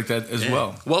fives like that as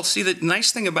well. Well, see, the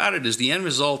nice thing about it is the end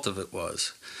result of it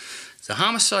was the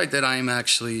homicide that I am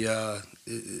actually...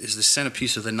 is the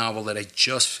centerpiece of the novel that I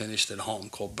just finished at home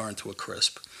called Burned to a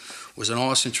Crisp. Was an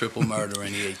arson, triple murder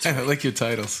in the 8-3. I like your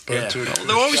titles. Yeah.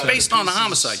 They're always based on the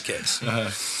homicide case. Uh-huh.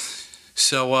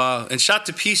 So, and Shot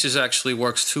to Pieces actually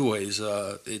works two ways.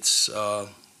 It's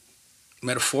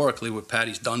metaphorically what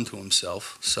Patty's done to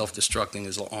himself, self-destructing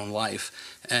his own life,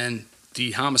 and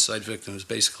the homicide victim is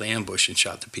basically ambushed and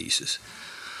shot to pieces.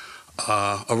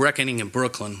 A Reckoning in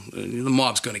Brooklyn, the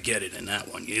mob's going to get it in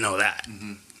that one. You know that.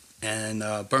 Mm-hmm. And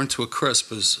Burned to a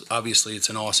Crisp is, obviously, it's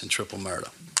an arson triple murder.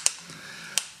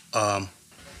 Wow,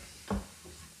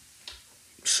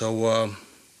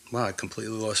 I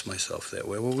completely lost myself there.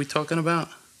 What were we talking about?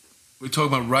 We're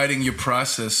talking about writing your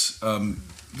process.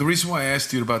 The reason why I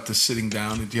asked you about the sitting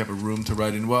down, do you have a room to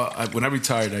write in? Well, when I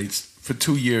retired, for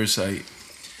 2 years, I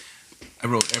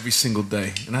wrote every single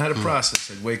day. And I had a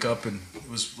process. I'd wake up and it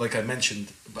was like I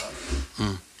mentioned about,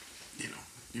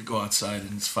 you go outside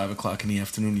and it's 5 o'clock in the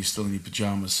afternoon, you're still in your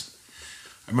pajamas.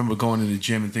 I remember going to the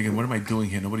gym and thinking, what am I doing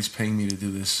here? Nobody's paying me to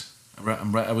do this.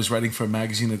 I was writing for a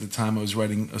magazine at the time. I was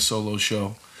writing a solo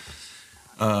show.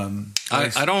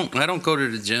 I don't go to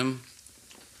the gym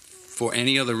for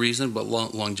any other reason but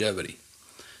longevity.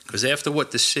 Because after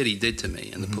what the city did to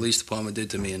me and the police department did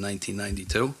to me in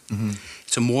 1992,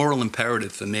 it's a moral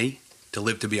imperative for me to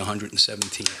live to be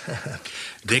 117.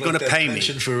 They're going to pay me.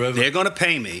 Forever. They're going to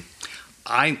pay me.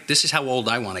 This is how old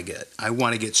I want to get. I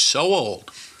want to get so old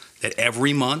that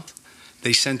every month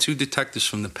they send 2 detectives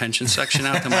from the pension section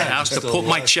out to my house to put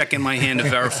my check in my hand to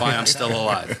verify I'm still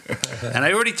alive. And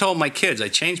I already told my kids, I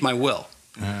changed my will.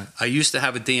 I used to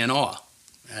have a DNR.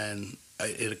 And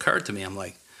it occurred to me, I'm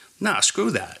like, nah,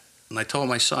 screw that. And I told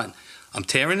my son, I'm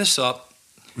tearing this up.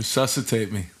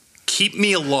 Resuscitate me. Keep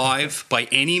me alive by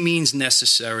any means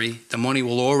necessary. The money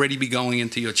will already be going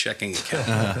into your checking account.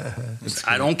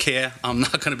 I don't care. I'm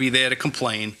not going to be there to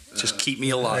complain. Just keep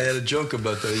me alive. I had a joke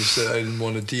about that. He said, I didn't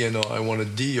want a DNR. I want a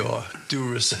DR.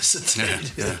 Do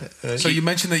resuscitate. Yeah. So you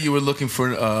mentioned that you were looking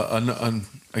for,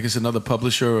 I guess, another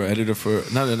publisher or editor for,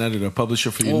 not an editor, a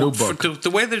publisher for your new book. The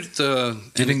way that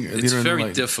it's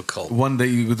very difficult. One that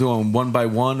you do on one by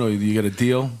one, or you get a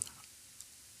deal?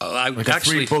 Like a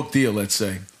 3-book deal, let's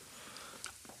say.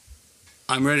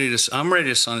 I'm ready to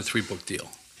sign a 3-book deal.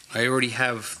 I already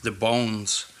have the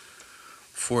bones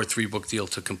for a 3-book deal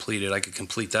to complete it. I could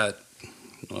complete that.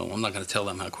 Well, I'm not going to tell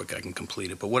them how quick I can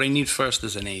complete it. But what I need first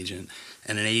is an agent,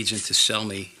 and an agent to sell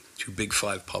me to Big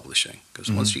 5 Publishing. Because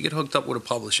once you get hooked up with a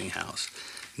publishing house,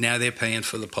 now they're paying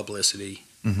for the publicity.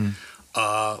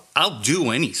 I'll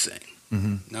do anything.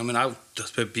 I mean,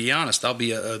 to be honest, I'll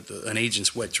be an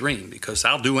agent's wet dream because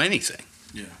I'll do anything.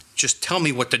 Yeah. Just tell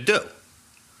me what to do.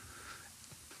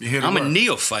 I'm a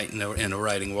neophyte in the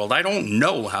writing world. I don't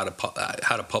know how to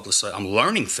publicize. I'm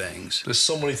learning things. There's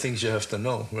so many things you have to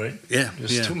know, right? Yeah.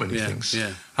 There's too many things.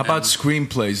 Yeah. How about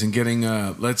screenplays and getting,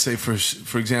 let's say,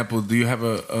 for example, do you have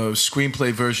a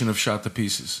screenplay version of Shot to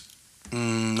Pieces?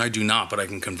 I do not, but I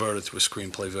can convert it to a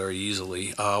screenplay very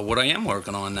easily. What I am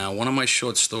working on now, one of my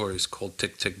short stories called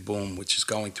Tick, Tick, Boom, which is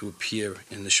going to appear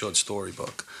in the short story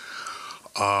book,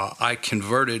 I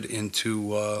converted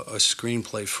into a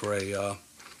screenplay for a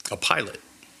pilot.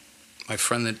 My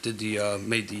friend that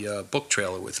made the book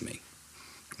trailer with me,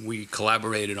 we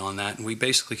collaborated on that, and we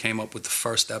basically came up with the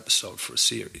first episode for a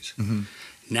series.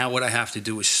 Now what I have to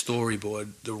do is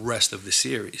storyboard the rest of the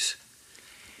series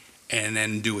and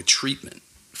then do a treatment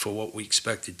for what we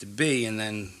expect it to be, and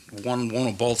then one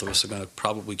or both of us are going to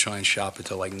probably try and shop it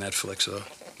to like Netflix or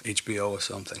HBO or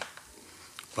something.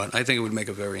 But I think it would make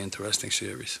a very interesting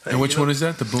series. And which one is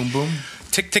that? The Boom Boom?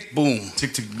 Tick, Tick, Boom.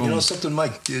 Tick, Tick, Boom. You know something,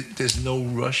 Mike? There's no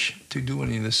rush to do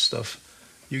any of this stuff.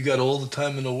 You got all the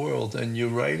time in the world, and you're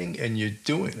writing, and you're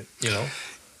doing it,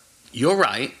 You're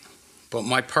right, but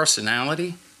my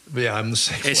personality... Yeah, I'm the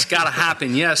same It's got to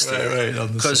happen yesterday. Right,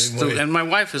 I'm the same way. And my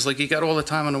wife is like, you got all the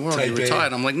time in the world. You're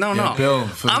retired. I'm like, no. Bill,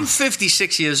 I'm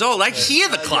 56 years old. I hear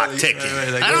the clock ticking.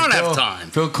 I don't have time.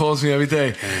 Bill calls me every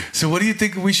day. So what do you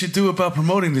think we should do about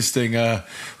promoting this thing?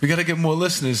 We got to get more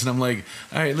listeners. And I'm like,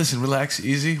 all right, listen, relax,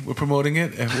 easy. We're promoting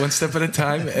it one step at a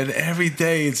time. And every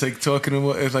day it's like talking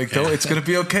to him, like, it's going to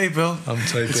be okay, Bill. I'm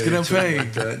type It's going to pay.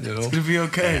 Like that, It's going to be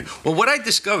okay. Yeah. Well, what I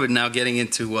discovered now getting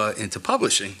into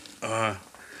publishing,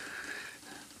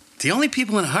 the only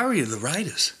people in a hurry are the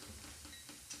writers.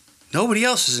 Nobody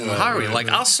else is in a hurry. Like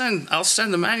I'll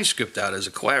send the manuscript out as a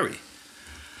query,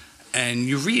 and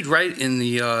you read right in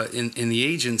the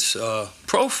agent's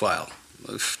profile.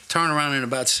 Turn around in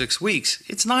about 6 weeks.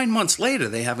 It's 9 months later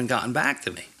they haven't gotten back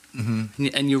to me,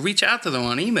 and you reach out to them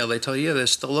on email. They tell you they're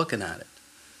still looking at it.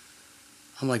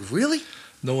 I'm like, really?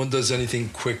 No one does anything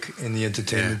quick in the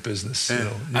entertainment business.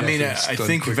 I mean, I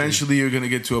think eventually you're going to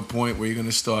get to a point where you're going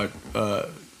to start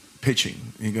pitching.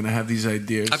 You're going to have these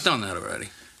ideas. I've done that already.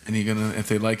 And you're going to, if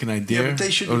they like an idea... Yeah, but they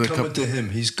should be coming to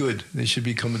him. He's good. They should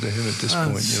be coming to him at this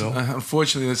point,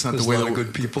 Unfortunately, that's not There's the way a lot of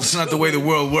good people. It's not the way the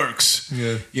world works.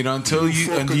 Yeah. Until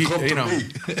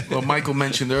well, Michael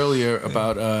mentioned earlier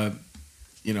about,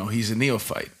 he's a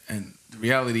neophyte. And the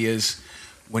reality is,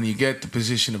 when you get the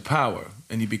position of power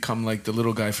and you become like the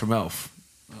little guy from Elf,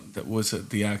 that was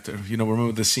the actor. You know,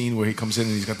 remember the scene where he comes in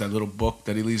and he's got that little book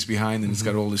that he leaves behind, and it's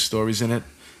got all his stories in it,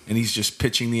 and he's just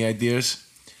pitching the ideas.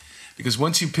 Because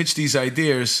once you pitch these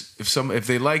ideas, if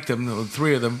they like them, the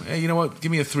 3 of them, hey, you know what?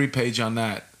 Give me a 3-page on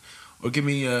that, or give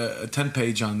me a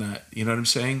 10-page on that. You know what I'm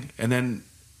saying? And then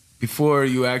before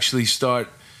you actually start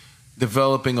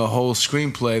developing a whole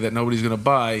screenplay that nobody's going to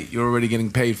buy, you're already getting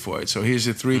paid for it. So here's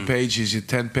your 3 pages, your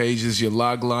 10 pages, your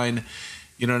log line.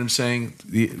 You know what I'm saying?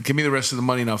 Give me the rest of the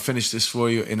money and I'll finish this for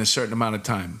you in a certain amount of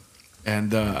time.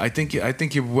 And I think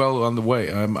you're well on the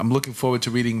way. I'm looking forward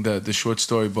to reading the short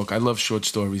story book. I love short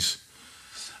stories.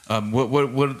 What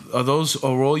are those?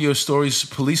 Are all your stories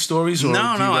police stories, or do you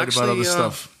write actually, about other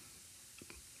stuff?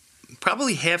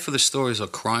 Probably half of the stories are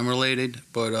crime related,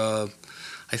 but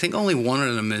I think only one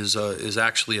of them is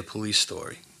actually a police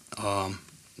story.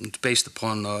 It's based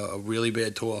upon a really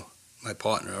bad tour my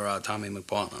partner, Tommy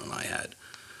McPartland, and I had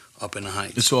up in the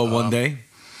Heights. It's all one day?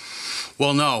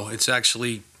 Well, no. It's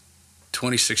actually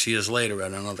 26 years later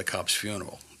at another cop's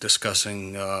funeral,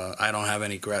 discussing I Don't Have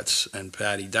Any Regrets, and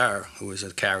Paddy Darr, who is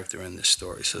a character in this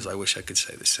story, says, I wish I could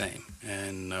say the same.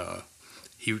 And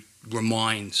he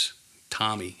reminds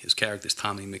Tommy, his character's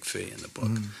Tommy McPhee in the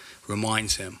book,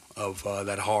 reminds him of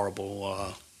that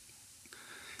horrible...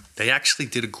 they actually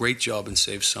did a great job and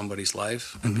saved somebody's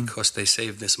life, and because they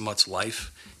saved this mutt's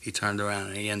life, he turned around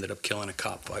and he ended up killing a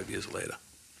cop 5 years later.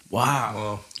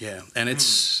 Wow. Yeah, and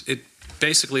it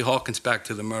basically harkens back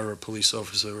to the murder of police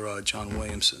officer John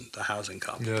Williamson, the housing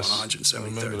cop on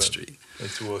 173rd Street.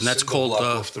 And that's called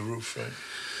off the roof, right?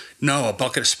 No, a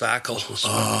bucket of spackle.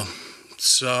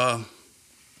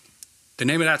 The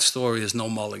name of that story is No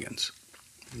Mulligans.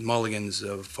 Mulligans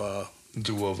of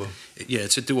do-over. Yeah,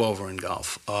 it's a do-over in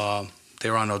golf.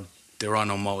 There are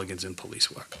no mulligans in police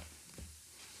work.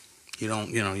 You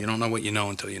don't know what you know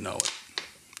until you know it,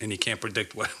 and you can't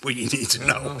predict what you need to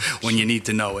know when you need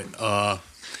to know it.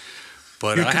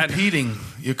 But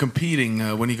you're competing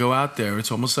when you go out there.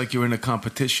 It's almost like you're in a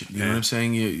competition. You know what I'm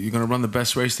saying? You're going to run the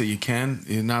best race that you can.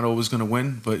 You're not always going to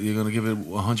win, but you're going to give it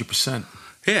 100%.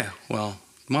 Yeah, well,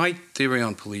 my theory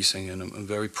on policing, and I'm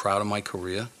very proud of my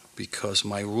career, because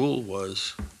my rule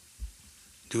was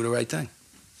do the right thing.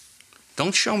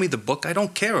 Don't show me the book. I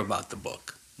don't care about the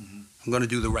book. I'm going to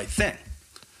do the right thing.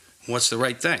 What's the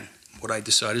right thing? What I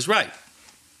decide is right.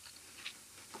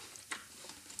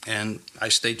 And I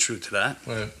stayed true to that.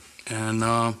 Right. And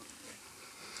I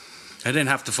didn't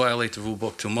have to violate the rule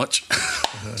book too much.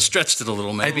 Stretched it a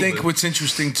little, maybe. I think what's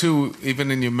interesting, too,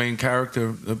 even in your main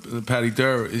character, Paddy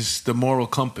Darr, is the moral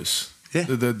compass. Yeah.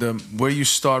 The where you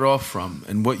start off from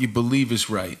and what you believe is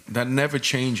right. That never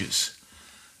changes.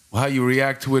 How you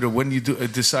react to it, or when you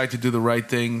decide to do the right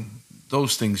thing,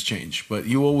 those things change. But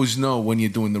you always know when you're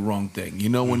doing the wrong thing. You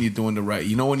know when you're doing the right.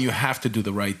 You know when you have to do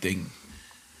the right thing.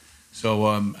 So,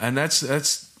 and that's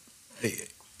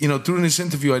through this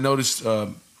interview, I noticed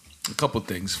a couple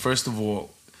things. First of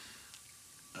all,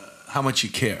 how much you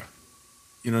care.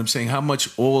 You know what I'm saying? How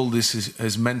much all this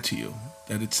has meant to you.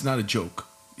 That it's not a joke.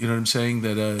 You know what I'm saying?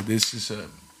 That this is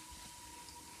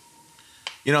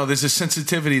there's a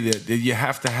sensitivity that you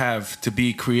have to be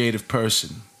a creative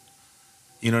person.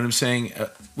 You know what I'm saying?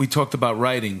 We talked about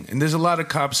writing, and there's a lot of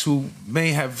cops who may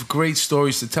have great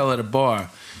stories to tell at a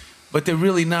bar, but they're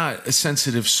really not a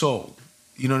sensitive soul.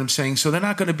 You know what I'm saying? So they're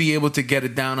not going to be able to get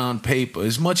it down on paper.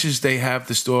 As much as they have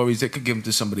the stories, they could give them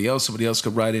to somebody else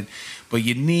could write it, but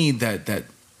you need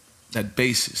that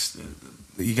basis.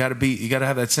 You got to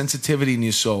have that sensitivity in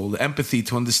your soul, the empathy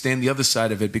to understand the other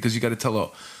side of it, because you got to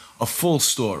tell a full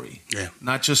story,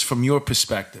 not just from your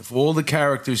perspective. All the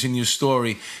characters in your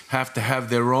story have to have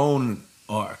their own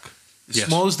arc. As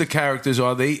small as the characters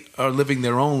are, they are living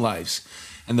their own lives.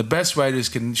 And the best writers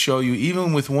can show you,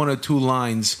 even with 1 or 2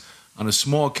 lines on a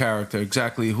small character,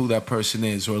 exactly who that person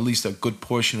is, or at least a good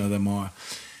portion of them are.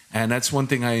 And that's one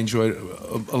thing I enjoyed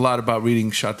a lot about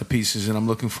reading Shot to Pieces, and I'm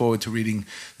looking forward to reading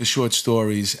the short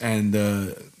stories and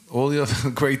all the other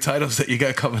great titles that you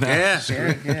got coming out.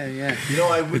 Yeah. You know,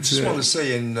 I would just want to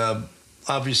say, and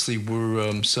obviously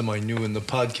we're semi-new in the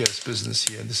podcast business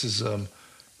here. This is going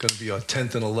to be our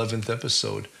 10th and 11th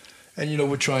episode. And,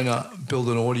 we're trying to build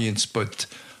an audience, but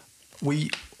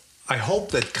I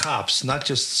hope that cops not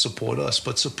just support us,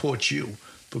 but support you,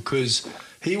 because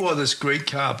here you are, this great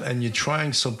cop, and you're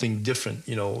trying something different.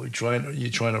 You're trying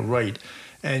to write,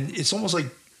 and it's almost like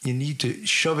you need to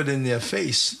shove it in their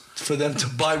face for them to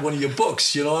buy one of your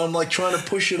books. I'm like trying to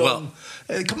push it on.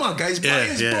 Hey, come on, guys, buy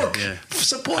his book. Yeah.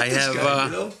 Support this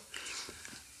guy.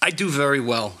 I do very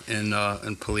well in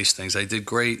police things. I did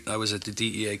great. I was at the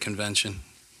DEA convention.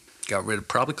 Got rid of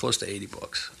probably close to 80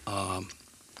 books.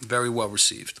 Very well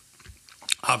received.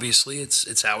 obviously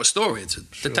it's our story. It's a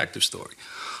detective story.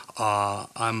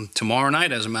 I'm tomorrow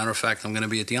night, as a matter of fact, I'm going to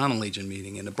be at the Honor Legion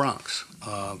meeting in the Bronx.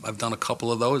 I've done a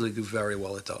couple of those. I do very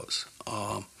well at those.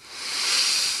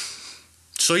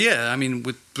 So yeah, I mean,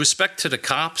 with respect to the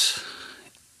cops,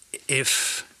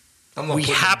 if I'm not we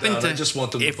putting happen them down. to, I just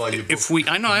want them to buy your book.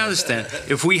 I understand.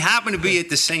 If we happen to be at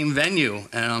the same venue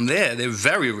and I'm there, they're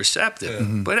very receptive.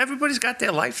 Yeah. But everybody's got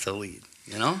their life to lead,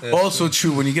 you know? Yeah. Also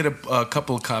true, when you get a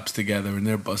couple of cops together and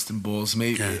they're busting balls,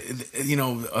 maybe, you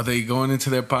know, are they going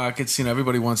into their pockets? You know,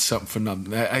 everybody wants something for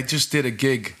nothing. I just did a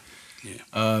gig.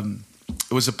 Yeah.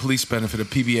 It was a police benefit, a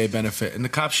PBA benefit, and the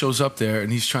cop shows up there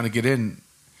and he's trying to get in.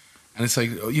 And it's like,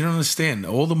 you don't understand.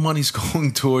 All the money's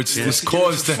going towards this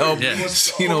cause to help,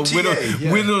 you know,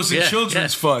 widows and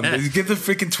children's fund. Yeah. Give the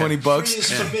freaking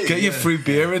 $20, get your free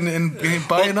beer, and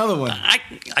buy another one.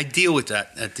 I deal with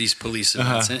that at these police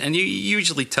events, and you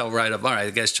usually tell right up, all right,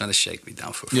 the guy's trying to shake me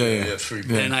down for free. Yeah, free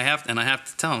beer. And I have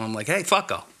to tell him, I'm like, hey,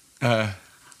 fucko,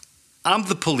 I'm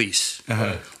the police.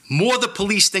 More the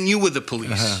police than you were the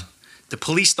police. The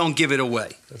police don't give it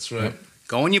away. That's right.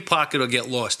 Go in your pocket or get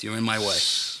lost. You're in my way.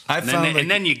 And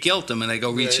then you guilt them, and they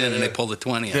go reach in and they pull the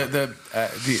 20 out.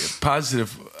 The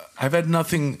positive, I've had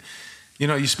nothing. You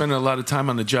know, you spend a lot of time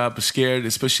on the job, scared,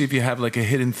 especially if you have like a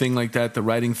hidden thing like that, the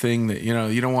writing thing that, you know,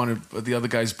 you don't want the other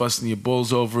guys busting your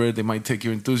balls over it. They might take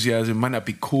your enthusiasm. It might not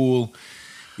be cool.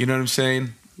 You know what I'm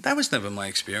saying? That was never my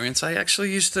experience. I actually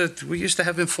we used to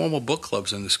have informal book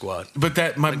clubs in the squad.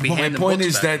 But my point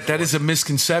is that is a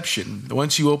misconception.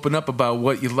 Once you open up about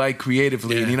what you like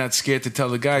creatively and you're not scared to tell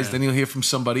the guys, then you'll hear from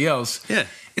somebody else. Yeah.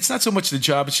 It's not so much the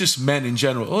job, it's just men in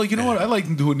general. Oh, you know what? I like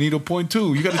to do a needlepoint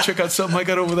too. You got to check out something I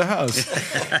got over the house.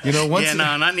 You know,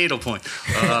 not needlepoint.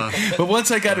 But once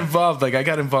I got involved, like I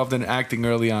got involved in acting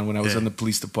early on when I was in the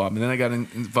police department. Then I got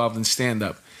involved in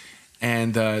stand-up.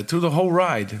 And through the whole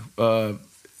ride,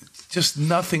 just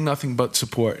nothing but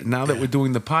support. Now that we're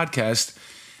doing the podcast,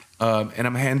 and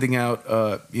I'm handing out,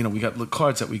 you know, we got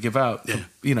cards that we give out,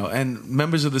 you know, and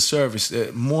members of the service,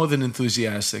 more than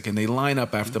enthusiastic, and they line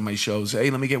up after my shows. Hey,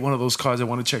 let me get one of those cards. I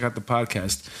want to check out the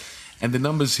podcast. And the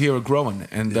numbers here are growing.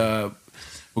 And we're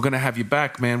going to have you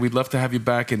back, man. We'd love to have you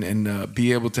back and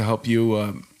be able to help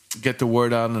you get the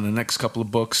word out on the next couple of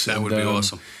books. That would be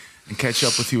awesome. And catch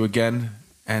up with you again.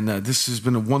 And this has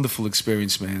been a wonderful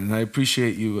experience, man. And I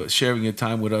appreciate you sharing your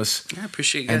time with us. I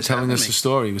appreciate you guys and telling us the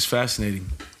story. It was fascinating.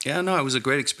 Yeah, no, it was a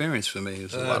great experience for me. It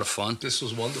was a lot of fun. This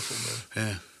was wonderful,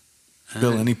 man. Yeah.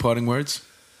 Bill, any parting words?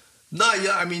 No,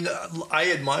 yeah, I mean,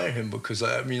 I admire him because,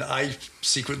 I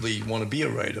secretly want to be a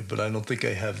writer, but I don't think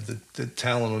I have the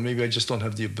talent, or maybe I just don't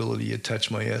have the ability to attach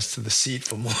my ass to the seat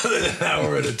for more than an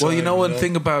hour at a time. Well, you know, one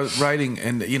thing about writing,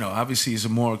 and, you know, obviously he's a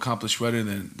more accomplished writer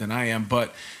than I am,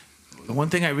 but the one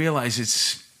thing I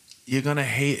realize you're gonna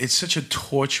hate. It's such a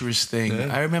torturous thing.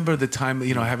 Yeah. I remember the time,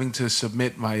 you know, having to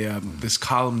submit my this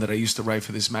column that I used to write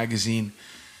for this magazine.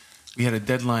 We had a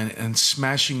deadline, and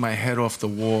smashing my head off the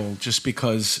wall just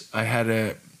because I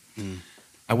had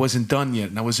I wasn't done yet,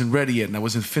 and I wasn't ready yet, and I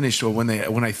wasn't finished. Or when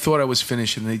I thought I was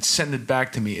finished, and they'd send it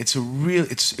back to me. It's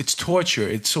it's torture.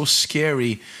 It's so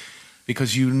scary.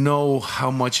 Because you know how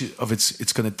much of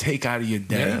it's going to take out of your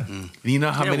day. Yeah. And you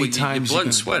know how many times... Your blood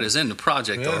and sweat is in the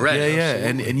project already. Yeah.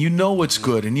 And you know what's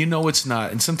good, and you know it's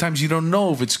not. And sometimes you don't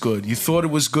know if it's good. You thought it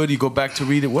was good, you go back to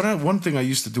read it. One thing I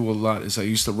used to do a lot is I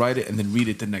used to write it and then read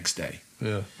it the next day.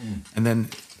 Yeah. And then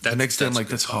the next day I'm like,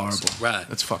 that's horrible. Right.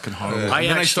 That's fucking horrible. Yeah. And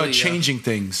then I start changing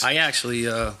things. I actually...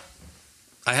 I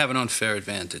have an unfair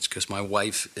advantage because my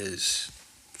wife is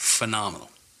phenomenal.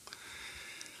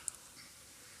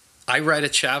 I write a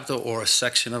chapter or a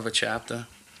section of a chapter,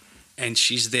 and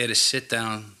she's there to sit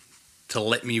down to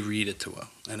let me read it to her.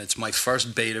 And it's my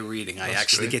first beta reading. I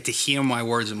actually get to hear my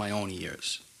words in my own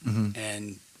ears. Mm-hmm.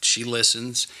 And she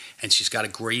listens, and she's got a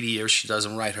great ear. She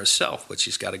doesn't write herself, but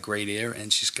she's got a great ear,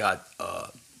 and she's got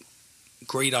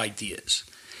great ideas.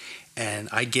 And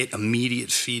I get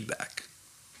immediate feedback.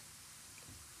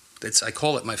 I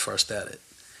call it my first edit.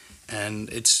 And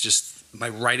it's just, my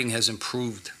writing has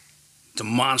improved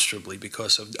demonstrably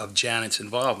because of Janet's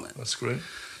involvement. That's great.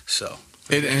 So,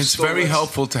 and it's very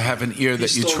helpful to have an ear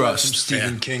that you trust. From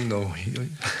Stephen King, though. You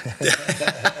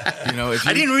know,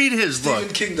 I didn't read his book.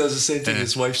 Stephen King does the same thing.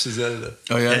 His wife's his editor.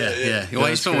 Oh yeah. Well,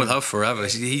 he's been with her forever.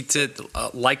 He did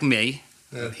like me.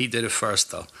 Yeah. He did it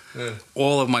first, though. Yeah.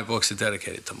 All of my books are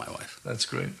dedicated to my wife. That's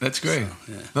great. That's great.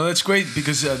 So, no, that's great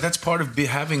because that's part of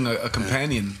having a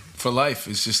companion for life.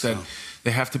 It's just that. They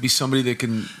have to be somebody that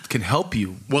can help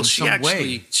you. Well,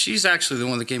 way. She's actually the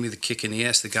one that gave me the kick in the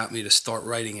ass that got me to start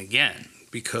writing again.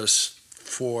 Because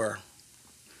for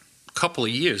couple of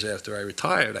years after I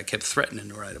retired, I kept threatening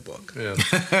to write a book. Yeah.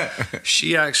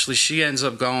 She ends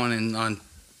up going on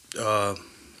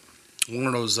one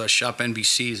of those Shop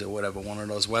NBCs or whatever, one of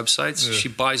those websites. Yeah. She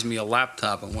buys me a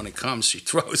laptop, and when it comes, she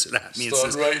throws it at me and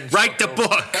Start says, writing "Write the fucking-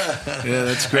 book." Yeah,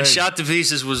 that's And great. Shot to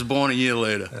Pieces was born a year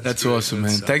later. That's awesome,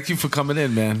 man. Thank you for coming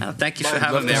in, man. Oh, thank you for Mike,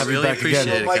 having love me. to I have you really back again.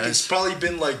 appreciate Well, it, Mike, guys. it's probably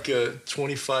been like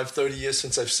 25, 30 years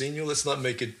since I've seen you. Let's not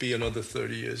make it be another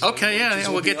 30 years. Okay, yeah, Because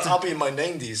yeah, we'll get to- I'll be in my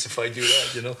 90s if I do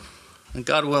that, you know? And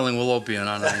God willing, we'll all be on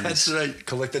our That's 90s. right.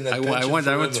 Collecting that I pension went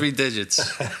forever. 3 digits.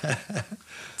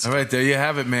 All right, there you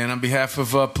have it, man. On behalf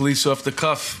of Police Off the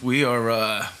Cuff, we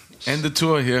are end the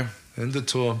tour here. End the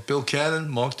tour. Bill Cannon,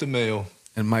 Mark DeMeo.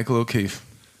 And Michael O'Keefe.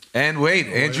 And wait,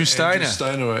 Andrew Steiner.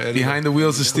 our editor. Behind the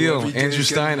Wheels of Steel, Every day Andrew is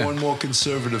getting Steiner. More and more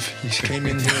conservative. He came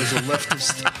in here as a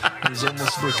leftist. He's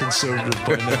almost a conservative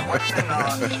by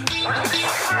now.